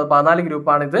ആവശ്യത്തിനുള്ളത് 14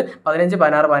 ഗ്രൂപ്പാണ്. ഇത് 15,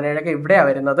 16, 17 ഒക്കെ ഇവിടെയാണ്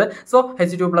വരുന്നത്. സോ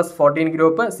H2+ 14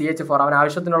 ഗ്രൂപ്പ്, CH4 അവൻ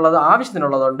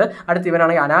ആവശ്യത്തിനുള്ളതുണ്ട്. അടുത്ത്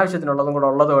ഇവനാണെങ്കിൽ അനാവശ്യത്തിനുള്ളതും കൂടെ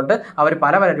ഉള്ളതുകൊണ്ട് അവർ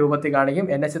പല രൂപത്തിൽ കാണിക്കും.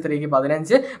 NH3ക്ക്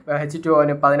 15,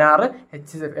 H2O-ന് 16,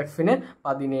 HFന്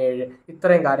 17.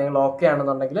 ഇത്രയും കാര്യങ്ങൾ ഓക്കെ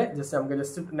ആണെന്നുണ്ടെങ്കിൽ നമുക്ക്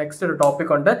നെക്സ്റ്റ് ഒരു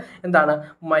ടോപ്പിക് ഉണ്ട്. എന്താണ്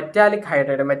മെറ്റാലിക്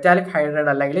ഹൈഡ്രേറ്റ്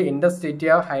അല്ലെങ്കിൽ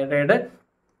ഇന്റർസ്റ്റീഷ്യൽ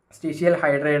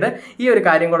ഹൈഡ്രേറ്റ്. ഈ ഒരു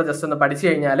കാര്യം കൂടെ ജസ്റ്റ് ഒന്ന് പഠിച്ചു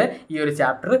കഴിഞ്ഞാൽ ഈ ഒരു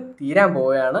ചാപ്റ്റർ തീരാൻ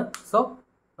പോവുകയാണ്. സോ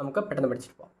നമുക്ക് പെട്ടെന്ന്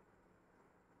പഠിച്ചിട്ട് പോകാം.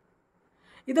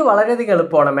 ഇത് വളരെയധികം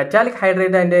എളുപ്പമാണ്. Metallic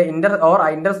hydrate and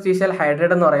interstitial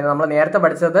hydrate എന്ന് പറയുന്നത് നമ്മൾ നേരത്തെ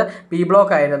പഠിച്ചത് P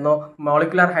ബ്ലോക്ക് ആയിരുന്നു.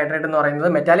 മോളിക്കുലർ ഹൈഡ്രേറ്റ് എന്ന് പറയുന്നത്,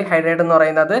 മെറ്റാലിക് ഹൈഡ്രേറ്റ് എന്ന്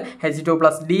പറയുന്നത്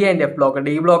H2+ D and F block, D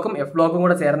ബ്ലോക്കും F ബ്ലോക്കും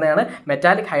കൂടെ ചേർന്നതാണ്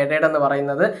മെറ്റാലിക് ഹൈഡ്രേറ്റ് എന്ന്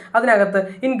പറയുന്നത്. അതിനകത്ത്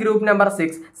in group number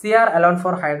 6 Cr alone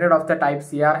for hydride of the type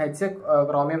CrH,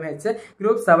 chromium H,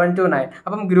 group 7 to 9.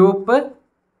 അപ്പം group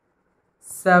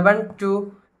 7 to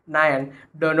 9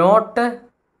 denote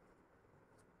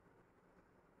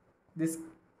this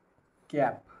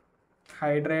gap,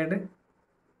 hydride,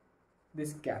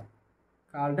 this gap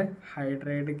called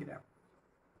hydride gap.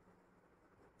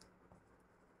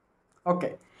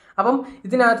 Okay. അപ്പം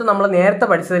ഇതിനകത്ത് നമ്മൾ നേരത്തെ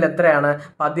പഠിച്ചതിൽ എത്രയാണ്?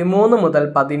 13 മുതൽ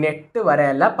 18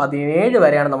 വരെയല്ല 17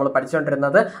 വരെയാണ് നമ്മൾ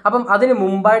പഠിച്ചുകൊണ്ടിരുന്നത്. അപ്പം അതിന്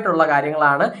മുമ്പായിട്ടുള്ള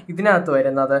കാര്യങ്ങളാണ് ഇതിനകത്ത്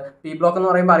വരുന്നത്. P ബ്ലോക്ക് എന്ന്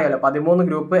പറയുമ്പോൾ അറിയാലോ 13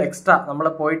 ഗ്രൂപ്പ് എക്സ്ട്രാ നമ്മൾ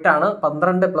പോയിട്ടാണ്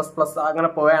 12++ അങ്ങനെ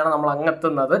പോയാണ് നമ്മൾ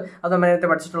അങ്ങെത്തുന്നത്. അത് നേരത്തെ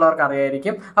പഠിച്ചിട്ടുള്ളവർക്ക്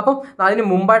അറിയായിരിക്കും. അപ്പം അതിന്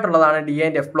മുമ്പായിട്ടുള്ളതാണ് D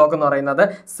ആൻഡ് F ബ്ലോക്ക് എന്ന് പറയുന്നത്.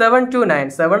 7 to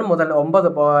 9, 7 മുതൽ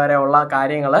 9 വരെയുള്ള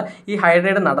കാര്യങ്ങൾ ഈ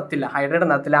ഹൈഡ്രേറ്റ് നടത്തില്ല.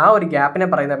 ആ ഒരു ഗ്യാപ്പിനെ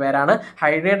പറയുന്ന പേരാണ്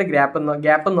ഹൈഡ്രേറ്റ് ഗ്യാപ്പ്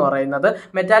എന്ന് പറയുന്നത്.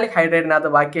 മെറ്റാലിക് ഹൈഡ്രേറ്റിനകത്ത്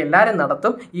ബാക്കി എല്ലാവരും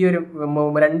നടത്തും. ഈ ഒരു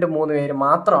 2-3 പേര്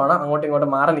മാത്രമാണ് അങ്ങോട്ടും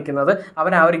ഇങ്ങോട്ടും മാറി നിൽക്കുന്നത്.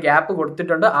 അവർ ആ ഒരു ഗ്യാപ്പ്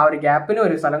കൊടുത്തിട്ടുണ്ട്. ആ ഒരു ഗ്യാപ്പിന്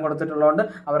ഒരു സ്ഥലം കൊടുത്തിട്ടുള്ളതുകൊണ്ട്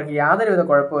അവർക്ക് യാതൊരുവിധ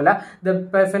കുഴപ്പമില്ല. The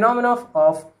phenomenon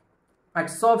of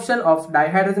absorption of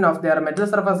dihydrogen of their metal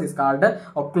surface is called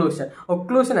occlusion.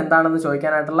 Occlusion എന്താണെന്ന്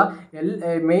ചോദിക്കാനായിട്ടുള്ള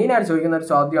മെയിൻ ആയിട്ട് ചോദിക്കുന്ന ഒരു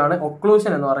ചോദ്യമാണ്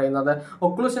occlusion എന്ന് പറയുന്നത്.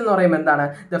 Occlusion എന്ന് പറയുമ്പോൾ എന്താണ്?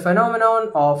 The phenomenon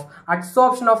of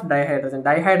absorption of dihydrogen.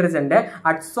 ഡൈഹൈഡ്രജന്റെ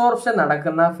adsorption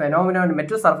നടക്കുന്ന ഫെനോമിനോൺ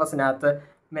മെറ്റൽ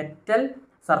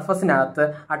സർഫസിനകത്ത്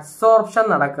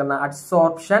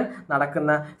അഡ്സോർപ്ഷൻ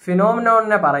നടക്കുന്ന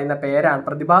ഫിനോമിനോണിനെ പറയുന്ന പേരാണ്,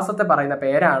 പ്രതിഭാസത്തെ പറയുന്ന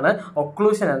പേരാണ്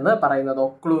ഒക്ലൂഷൻ എന്ന് പറയുന്നത്.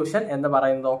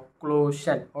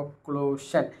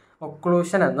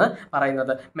 ഒക്ലൂഷൻ എന്ന്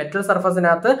പറയുന്നത് മെറ്റൽ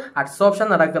സർഫസിനകത്ത് അഡ്സോർപ്ഷൻ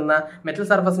നടക്കുന്ന, മെറ്റൽ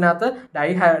സർഫസിനകത്ത്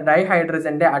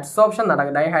ഡൈഹൈഡ്രജന്റെ അഡ്സോർപ്ഷൻ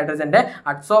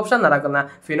നടക്കുന്ന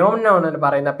ഫിനോമിനോണിന്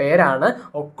പറയുന്ന പേരാണ്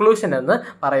ഒക്ലൂഷൻ എന്ന്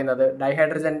പറയുന്നത്.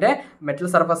 ഡൈഹൈഡ്രജന്റെ മെറ്റൽ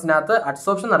സർഫസിനകത്ത്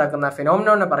അഡ്സോർപ്ഷൻ നടക്കുന്ന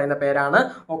ഫിനോമിനോണിന് പറയുന്ന പേരാണ്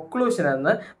ഒക്ലൂഷൻ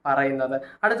എന്ന് പറയുന്നത്.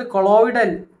 അടുത്ത്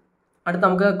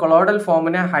നമുക്ക് കൊളോയിഡൽ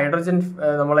ഫോമിന് ഹൈഡ്രജൻ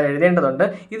നമ്മൾ എഴുതേണ്ടതുണ്ട്.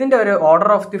 ഇതിന്റെ ഒരു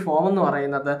ഓർഡർ ഓഫ് ദി ഫോം എന്ന്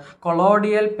പറയുന്നത്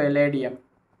കൊളോയിഡിയൽ palladium,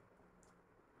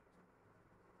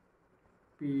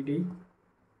 PD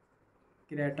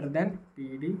greater than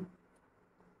PD,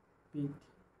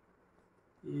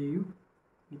 PU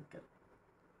nickel.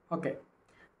 Okay.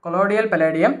 കൊളോയിഡിയൽ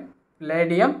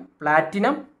palladium,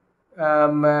 platinum,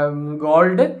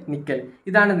 gold, nickel.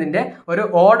 ഇതാണ് ഇതിൻ്റെ ഒരു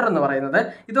ഓർഡർ എന്ന് പറയുന്നത്.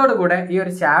 ഇതോടുകൂടെ ഈ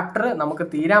ഒരു ചാപ്റ്റർ നമുക്ക്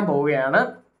തീരാൻ പോവുകയാണ്.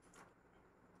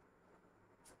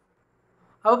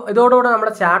 അപ്പം ഇതോടുകൂടെ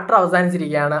നമ്മുടെ ചാപ്റ്റർ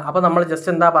അവസാനിച്ചിരിക്കുകയാണ്. അപ്പോൾ നമ്മൾ ജസ്റ്റ്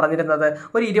എന്താ പറഞ്ഞിരുന്നത്,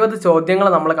 ഒരു 20 ചോദ്യങ്ങൾ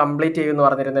നമ്മൾ കംപ്ലീറ്റ് ചെയ്യുമെന്ന്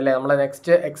പറഞ്ഞിരുന്നില്ലേ നമ്മൾ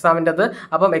നെക്സ്റ്റ് എക്സാമിൻ്റെത്.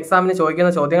 അപ്പം എക്സാമിന്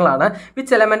ചോദിക്കുന്ന ചോദ്യങ്ങളാണ്: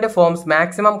 which element forms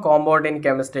maximum compound in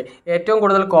chemistry? ഏറ്റവും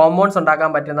കൂടുതൽ കോമ്പൗണ്ട്സ്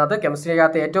ഉണ്ടാക്കാൻ പറ്റുന്നത്,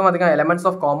 കെമിസ്ട്രിക്കകത്ത് ഏറ്റവും അധികം എലമെൻറ്റ്സ്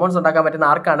ഓഫ് കോമ്പൗണ്ട്സ് ഉണ്ടാക്കാൻ പറ്റുന്ന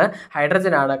ആർക്കാണ്?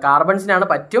 ഹൈഡ്രജനാണ്. കാർബൺസിനാണ്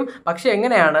പറ്റും, പക്ഷേ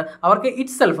എങ്ങനെയാണ്? അവർക്ക്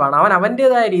ഇറ്റ് സെൽഫാണ്,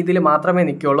 അവൻ്റേതായ രീതിയിൽ മാത്രമേ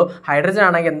നിൽക്കുകയുള്ളൂ. ഹൈഡ്രജൻ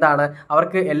ആണെങ്കിൽ എന്താണ്,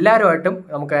 അവർക്ക് എല്ലാവരുമായിട്ടും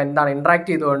നമുക്ക് ഇൻട്രാക്ട്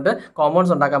ചെയ്തുകൊണ്ട്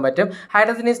കോമ്പൗണ്ട്സ് ഉണ്ടാക്കാൻ പറ്റും.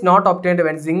 Hydrogen is not obtained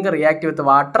zinc react with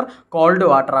water. Called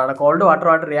വാട്ടറാണ്. Called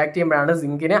വാട്ടറുമായിട്ട് react ചെയ്യുമ്പോഴാണ്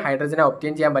സിങ്കിനെ ഹൈഡ്രജനെ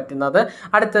ഒബ്റ്റെയിൻ ചെയ്യാൻ പറ്റുന്നത്.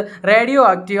 അടുത്ത് radio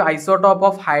active isotope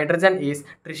of hydrogen is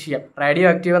tritium. Radio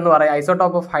active എന്ന് പറയുക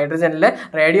ഐസോട്ടോപ്പ് ഓഫ് ഹൈഡ്രജനിൽ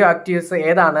റേഡിയോ ആക്റ്റീവ്സ്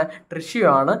ഏതാണ്? ട്രിഷ്യം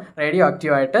ആണ് റേഡിയോ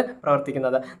ആക്റ്റീവായിട്ട്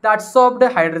പ്രവർത്തിക്കുന്നത്. The adsorbed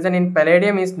hydrogen in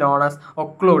palladium is known as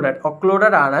occluded.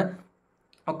 Occluded ആണ്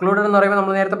ഒക്ലൂഡഡ് എന്ന് പറയുമ്പോൾ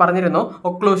നമ്മൾ നേരത്തെ പറഞ്ഞിരുന്നു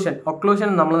ഒക്ലൂഷൻ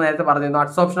നമ്മൾ നേരത്തെ പറഞ്ഞിരുന്നു.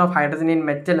 Adsorption of hydrogen in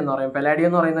metal എന്ന് പറയും. പെലാഡിയം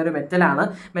എന്ന് പറയുന്ന ഒരു മെറ്റലാണ്.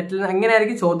 മെറ്റൽ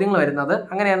എങ്ങനെയായിരിക്കും ചോദ്യങ്ങൾ വരുന്നത്,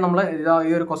 അങ്ങനെയാണ് നമ്മൾ ഈ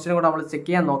ഒരു ക്വസ്റ്റ്യൻ കൂടെ നമ്മൾ ചെക്ക്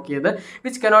ചെയ്യാൻ നോക്കിയത്.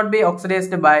 Which cannot be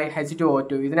oxidised by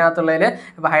H2O2. ഇതിനകത്തുള്ളതിൽ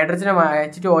ഹൈഡ്രജനും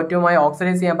H2O2മായി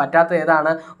ഓക്സിഡൈസ് ചെയ്യാൻ പറ്റാത്ത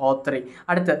ഏതാണ്? O3.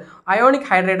 അടുത്ത് ionic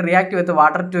hydrate react with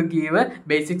water to give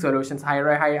basic solutions.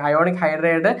 Ionic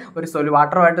hydrate ഒരു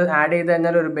വാട്ടറുമായിട്ട് ആഡ് ചെയ്ത്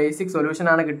കഴിഞ്ഞാൽ ഒരു ബേസിക് സൊല്യൂഷൻ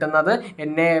ആണ് കിട്ടുന്നത്.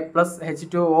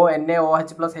 Na+H2O NaOH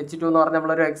plus H2 എന്ന് പറഞ്ഞ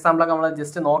നമ്മളൊരു എക്സാമ്പിളൊക്കെ നമ്മൾ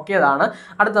ജസ്റ്റ് നോക്കിയതാണ്.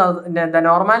 അടുത്ത the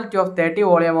normality of 30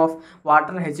 volume of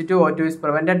water H2O2 is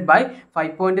prevented by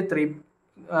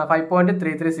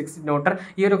 5.336 newton.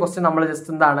 ഈ ഒരു ക്വസ്റ്റ്യൻ നമ്മൾ ജസ്റ്റ്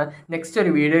എന്താണ് നെക്സ്റ്റ്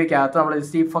ഒരു വീഡിയോയ്ക്കകത്ത് നമ്മൾ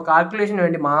ജസ്റ്റ് ഈ കാൽക്കുലേഷന്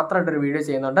വേണ്ടി മാത്രമായിട്ടൊരു വീഡിയോ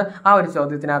ചെയ്യുന്നുണ്ട്. ആ ഒരു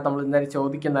ചോദ്യത്തിനകത്ത് നമ്മൾ എന്തായാലും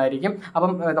ചോദിക്കുന്നതായിരിക്കും,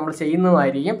 അപ്പം നമ്മൾ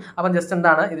ചെയ്യുന്നതായിരിക്കും. അപ്പം ജസ്റ്റ്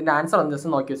എന്താണ് ഇതിൻ്റെ ആൻസർ ഒന്ന് ജസ്റ്റ്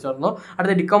നോക്കി വെച്ചിരുന്നു.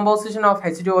 അടുത്ത decomposition of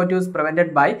H2O2 is prevented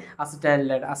by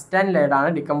അസറ്റാനിലൈഡ്. അസറ്റാനിലൈഡ് ആണ്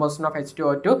decomposition of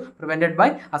H2O2 prevented by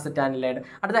അസറ്റാനിലൈഡ്.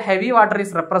 അടുത്ത heavy water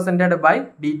is represented by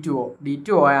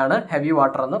D2O ആണ് ഹെവി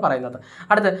വാട്ടർ എന്ന് പറയുന്നത്.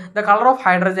 അടുത്ത് the colour of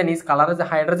hydrogen is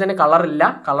hydrogen കളറില്ല,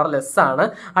 colourless ആണ്.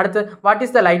 അടുത്ത് what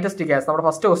is the lightest gas? നമ്മുടെ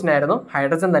first question ആയിരുന്നു,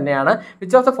 ഹൈഡ്രജൻ തന്നെയാണ്.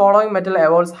 Which of the following metal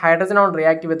എവോൾവ്സ് hydrogen on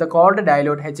react with called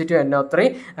dilute H2NO3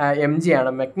 Mg ആണ്,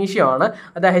 മെഗ്നീഷ്യം ആണ്.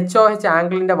 അത് HOH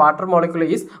ആംഗിളിന്റെ water molecule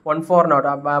is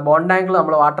 140. Bond angle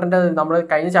നമ്മൾ വാട്ടറിന്റെ നമ്മൾ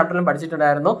കഴിഞ്ഞ ചാപ്റ്ററിലും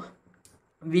പഠിച്ചിട്ടുണ്ടായിരുന്നു.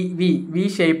 വി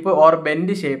ഷേപ്പ് ഓർ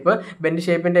ബെൻഡ്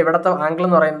ഷേപ്പിൻ്റെ ഇവിടുത്തെ ആംഗിൾ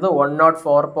എന്ന് പറയുന്നത്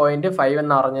 104.5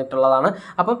 എന്ന് അറിഞ്ഞിട്ടുള്ളതാണ്.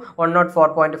 അപ്പം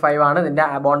 104.5 ആണ് ഇതിൻ്റെ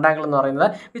ബോണ്ട് ആംഗിൾ എന്ന് പറയുന്നത്.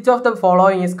 Which of the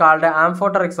following is called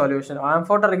amphoteric solution?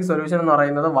 Amphoteric solution എന്ന്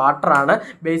പറയുന്നത് വാട്ടറാണ്.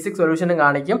 ബേസിക് സൊല്യൂഷനും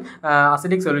കാണിക്കും,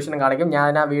 അസിഡിക് സൊല്യൂഷനും കാണിക്കും.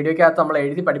 ഞാൻ ആ വീഡിയോയ്ക്കകത്ത് നമ്മൾ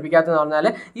എഴുതി പഠിപ്പിക്കാത്തതെന്ന് പറഞ്ഞാൽ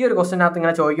ഈ ഒരു ക്വസ്റ്റ്യനകത്ത്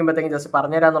ഇങ്ങനെ ചോദിക്കുമ്പോഴത്തേക്കും ജസ്റ്റ്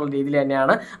പറഞ്ഞുതരാന്നുള്ള രീതിയിൽ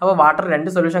തന്നെയാണ്. അപ്പോൾ വാട്ടർ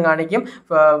 2 സൊല്യൂഷൻ കാണിക്കും,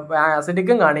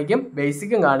 അസിഡിക്കും കാണിക്കും,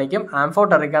 ബേസിക്കും കാണിക്കും.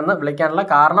 ആംഫോട്ടറിക് എന്ന് വിളിക്കാനുള്ള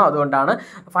കാരണം അതുകൊണ്ടാണ്.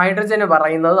 ഹൈഡ്രജന്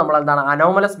പറയുന്നത് നമ്മൾ എന്താണ്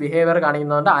അനോമലസ് ബിഹേവിയർ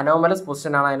കാണിക്കുന്നതുകൊണ്ട് അനോമലസ്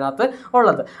പൊസിഷനാണ് അതിനകത്ത്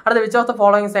ഉള്ളത്. അടുത്ത which of the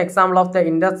following example of the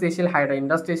ഇൻഡസ്ട്രീഷ്യൽ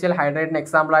ഹൈഡ്രേറ്റിന്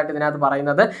example ആയിട്ട് ഇതിനകത്ത്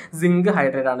പറയുന്നത് സിങ്ക്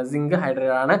ഹൈഡ്രേറ്റ്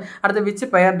ആണ്. അടുത്ത which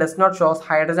pair does not shows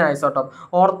hydrogen isotope?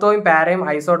 ഓർത്തോയും പാരയും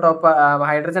isotope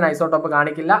hydrogen isotope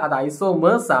കാണിക്കില്ല, അത്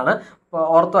ഐസോമേഴ്സ് ആണ്.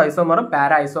 ഓർത്തോ ഐസോമറും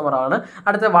പാര ഐസോമറാണ്.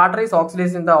 അടുത്ത water is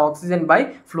oxidised in the oxygen by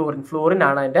fluorine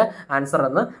ആണ് അതിൻ്റെ ആൻസർ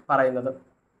എന്ന് പറയുന്നത്.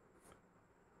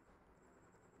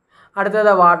 അടുത്തത്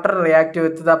water react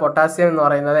with the potassium എന്ന്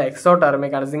പറയുന്നത്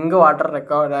എക്സോടെർമിക് ആണ്. Zinc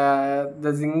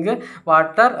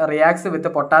water reacts with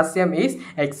potassium is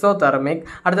exothermic.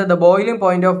 അടുത്തത് the boiling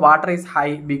point of water is high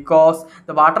because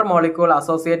the water molecule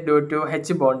associate due to H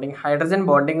bonding. Hydrogen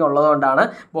bonding ഉള്ളതുകൊണ്ടാണ്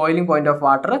boiling point of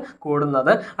water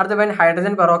കൂടുന്നത്. അടുത്ത when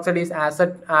hydrogen peroxide is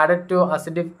added to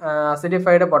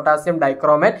acidified potassium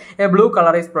dichromate A blue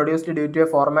colour is produced due to A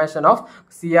formation of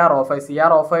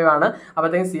CrO5 ആണ്.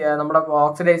 അപ്പോഴത്തേക്കും നമ്മുടെ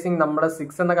oxidising നമ്മൾ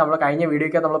 6 എന്നൊക്കെ നമ്മൾ കഴിഞ്ഞ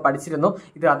വീഡിയോയ്ക്ക് നമ്മൾ പഠിച്ചിരുന്നു.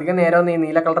 ഇത് അധികം നേരമൊന്നും ഈ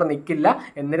നീല കളർ നിൽക്കില്ല,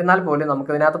 എന്നിരുന്നാൽ പോലും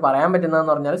നമുക്ക് ഇതിനകത്ത് പറയാൻ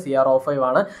പറ്റുന്നതെന്ന് പറഞ്ഞാൽ CrO5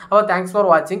 ആണ്. അപ്പോൾ താങ്ക്സ് ഫോർ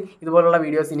വാച്ചിങ്. ഇതുപോലുള്ള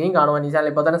വീഡിയോസ് ഇനിയും കാണുവാൻ ഈ ചാനൽ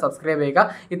ഇപ്പോൾ തന്നെ സബ്സ്ക്രൈബ് ചെയ്യുക.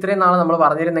 ഇത്രയും നാൾ നമ്മൾ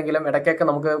പറഞ്ഞിരുന്നെങ്കിലും ഇടയ്ക്കൊക്കെ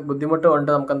നമുക്ക് ബുദ്ധിമുട്ട് കൊണ്ട്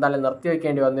നമുക്ക് എന്തായാലും നിർത്തി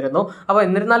വയ്ക്കേണ്ടി വന്നിരുന്നു. അപ്പോൾ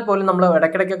എന്നിരുന്നാൽ പോലും നമ്മൾ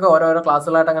ഇടയ്ക്കിടയ്ക്കൊക്കെ ഓരോരോ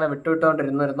ക്ലാസ്സുകളായിട്ട് അങ്ങനെ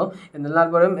വിട്ടുകൊണ്ടിരുന്നിരുന്നു. എന്നിരുന്നാൽ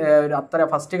പോലും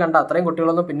ഫസ്റ്റ് കണ്ട അത്രയും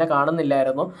കുട്ടികളൊന്നും പിന്നെ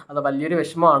കാണുന്നില്ലായിരുന്നു. അത് വലിയൊരു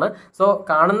വിഷമമാണ്. സോ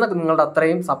കാണുന്ന നിങ്ങളുടെ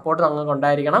അത്രയും സപ്പോർട്ട് നിങ്ങൾക്ക്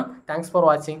ഉണ്ടായിരിക്കണം. Thanks for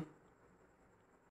watching.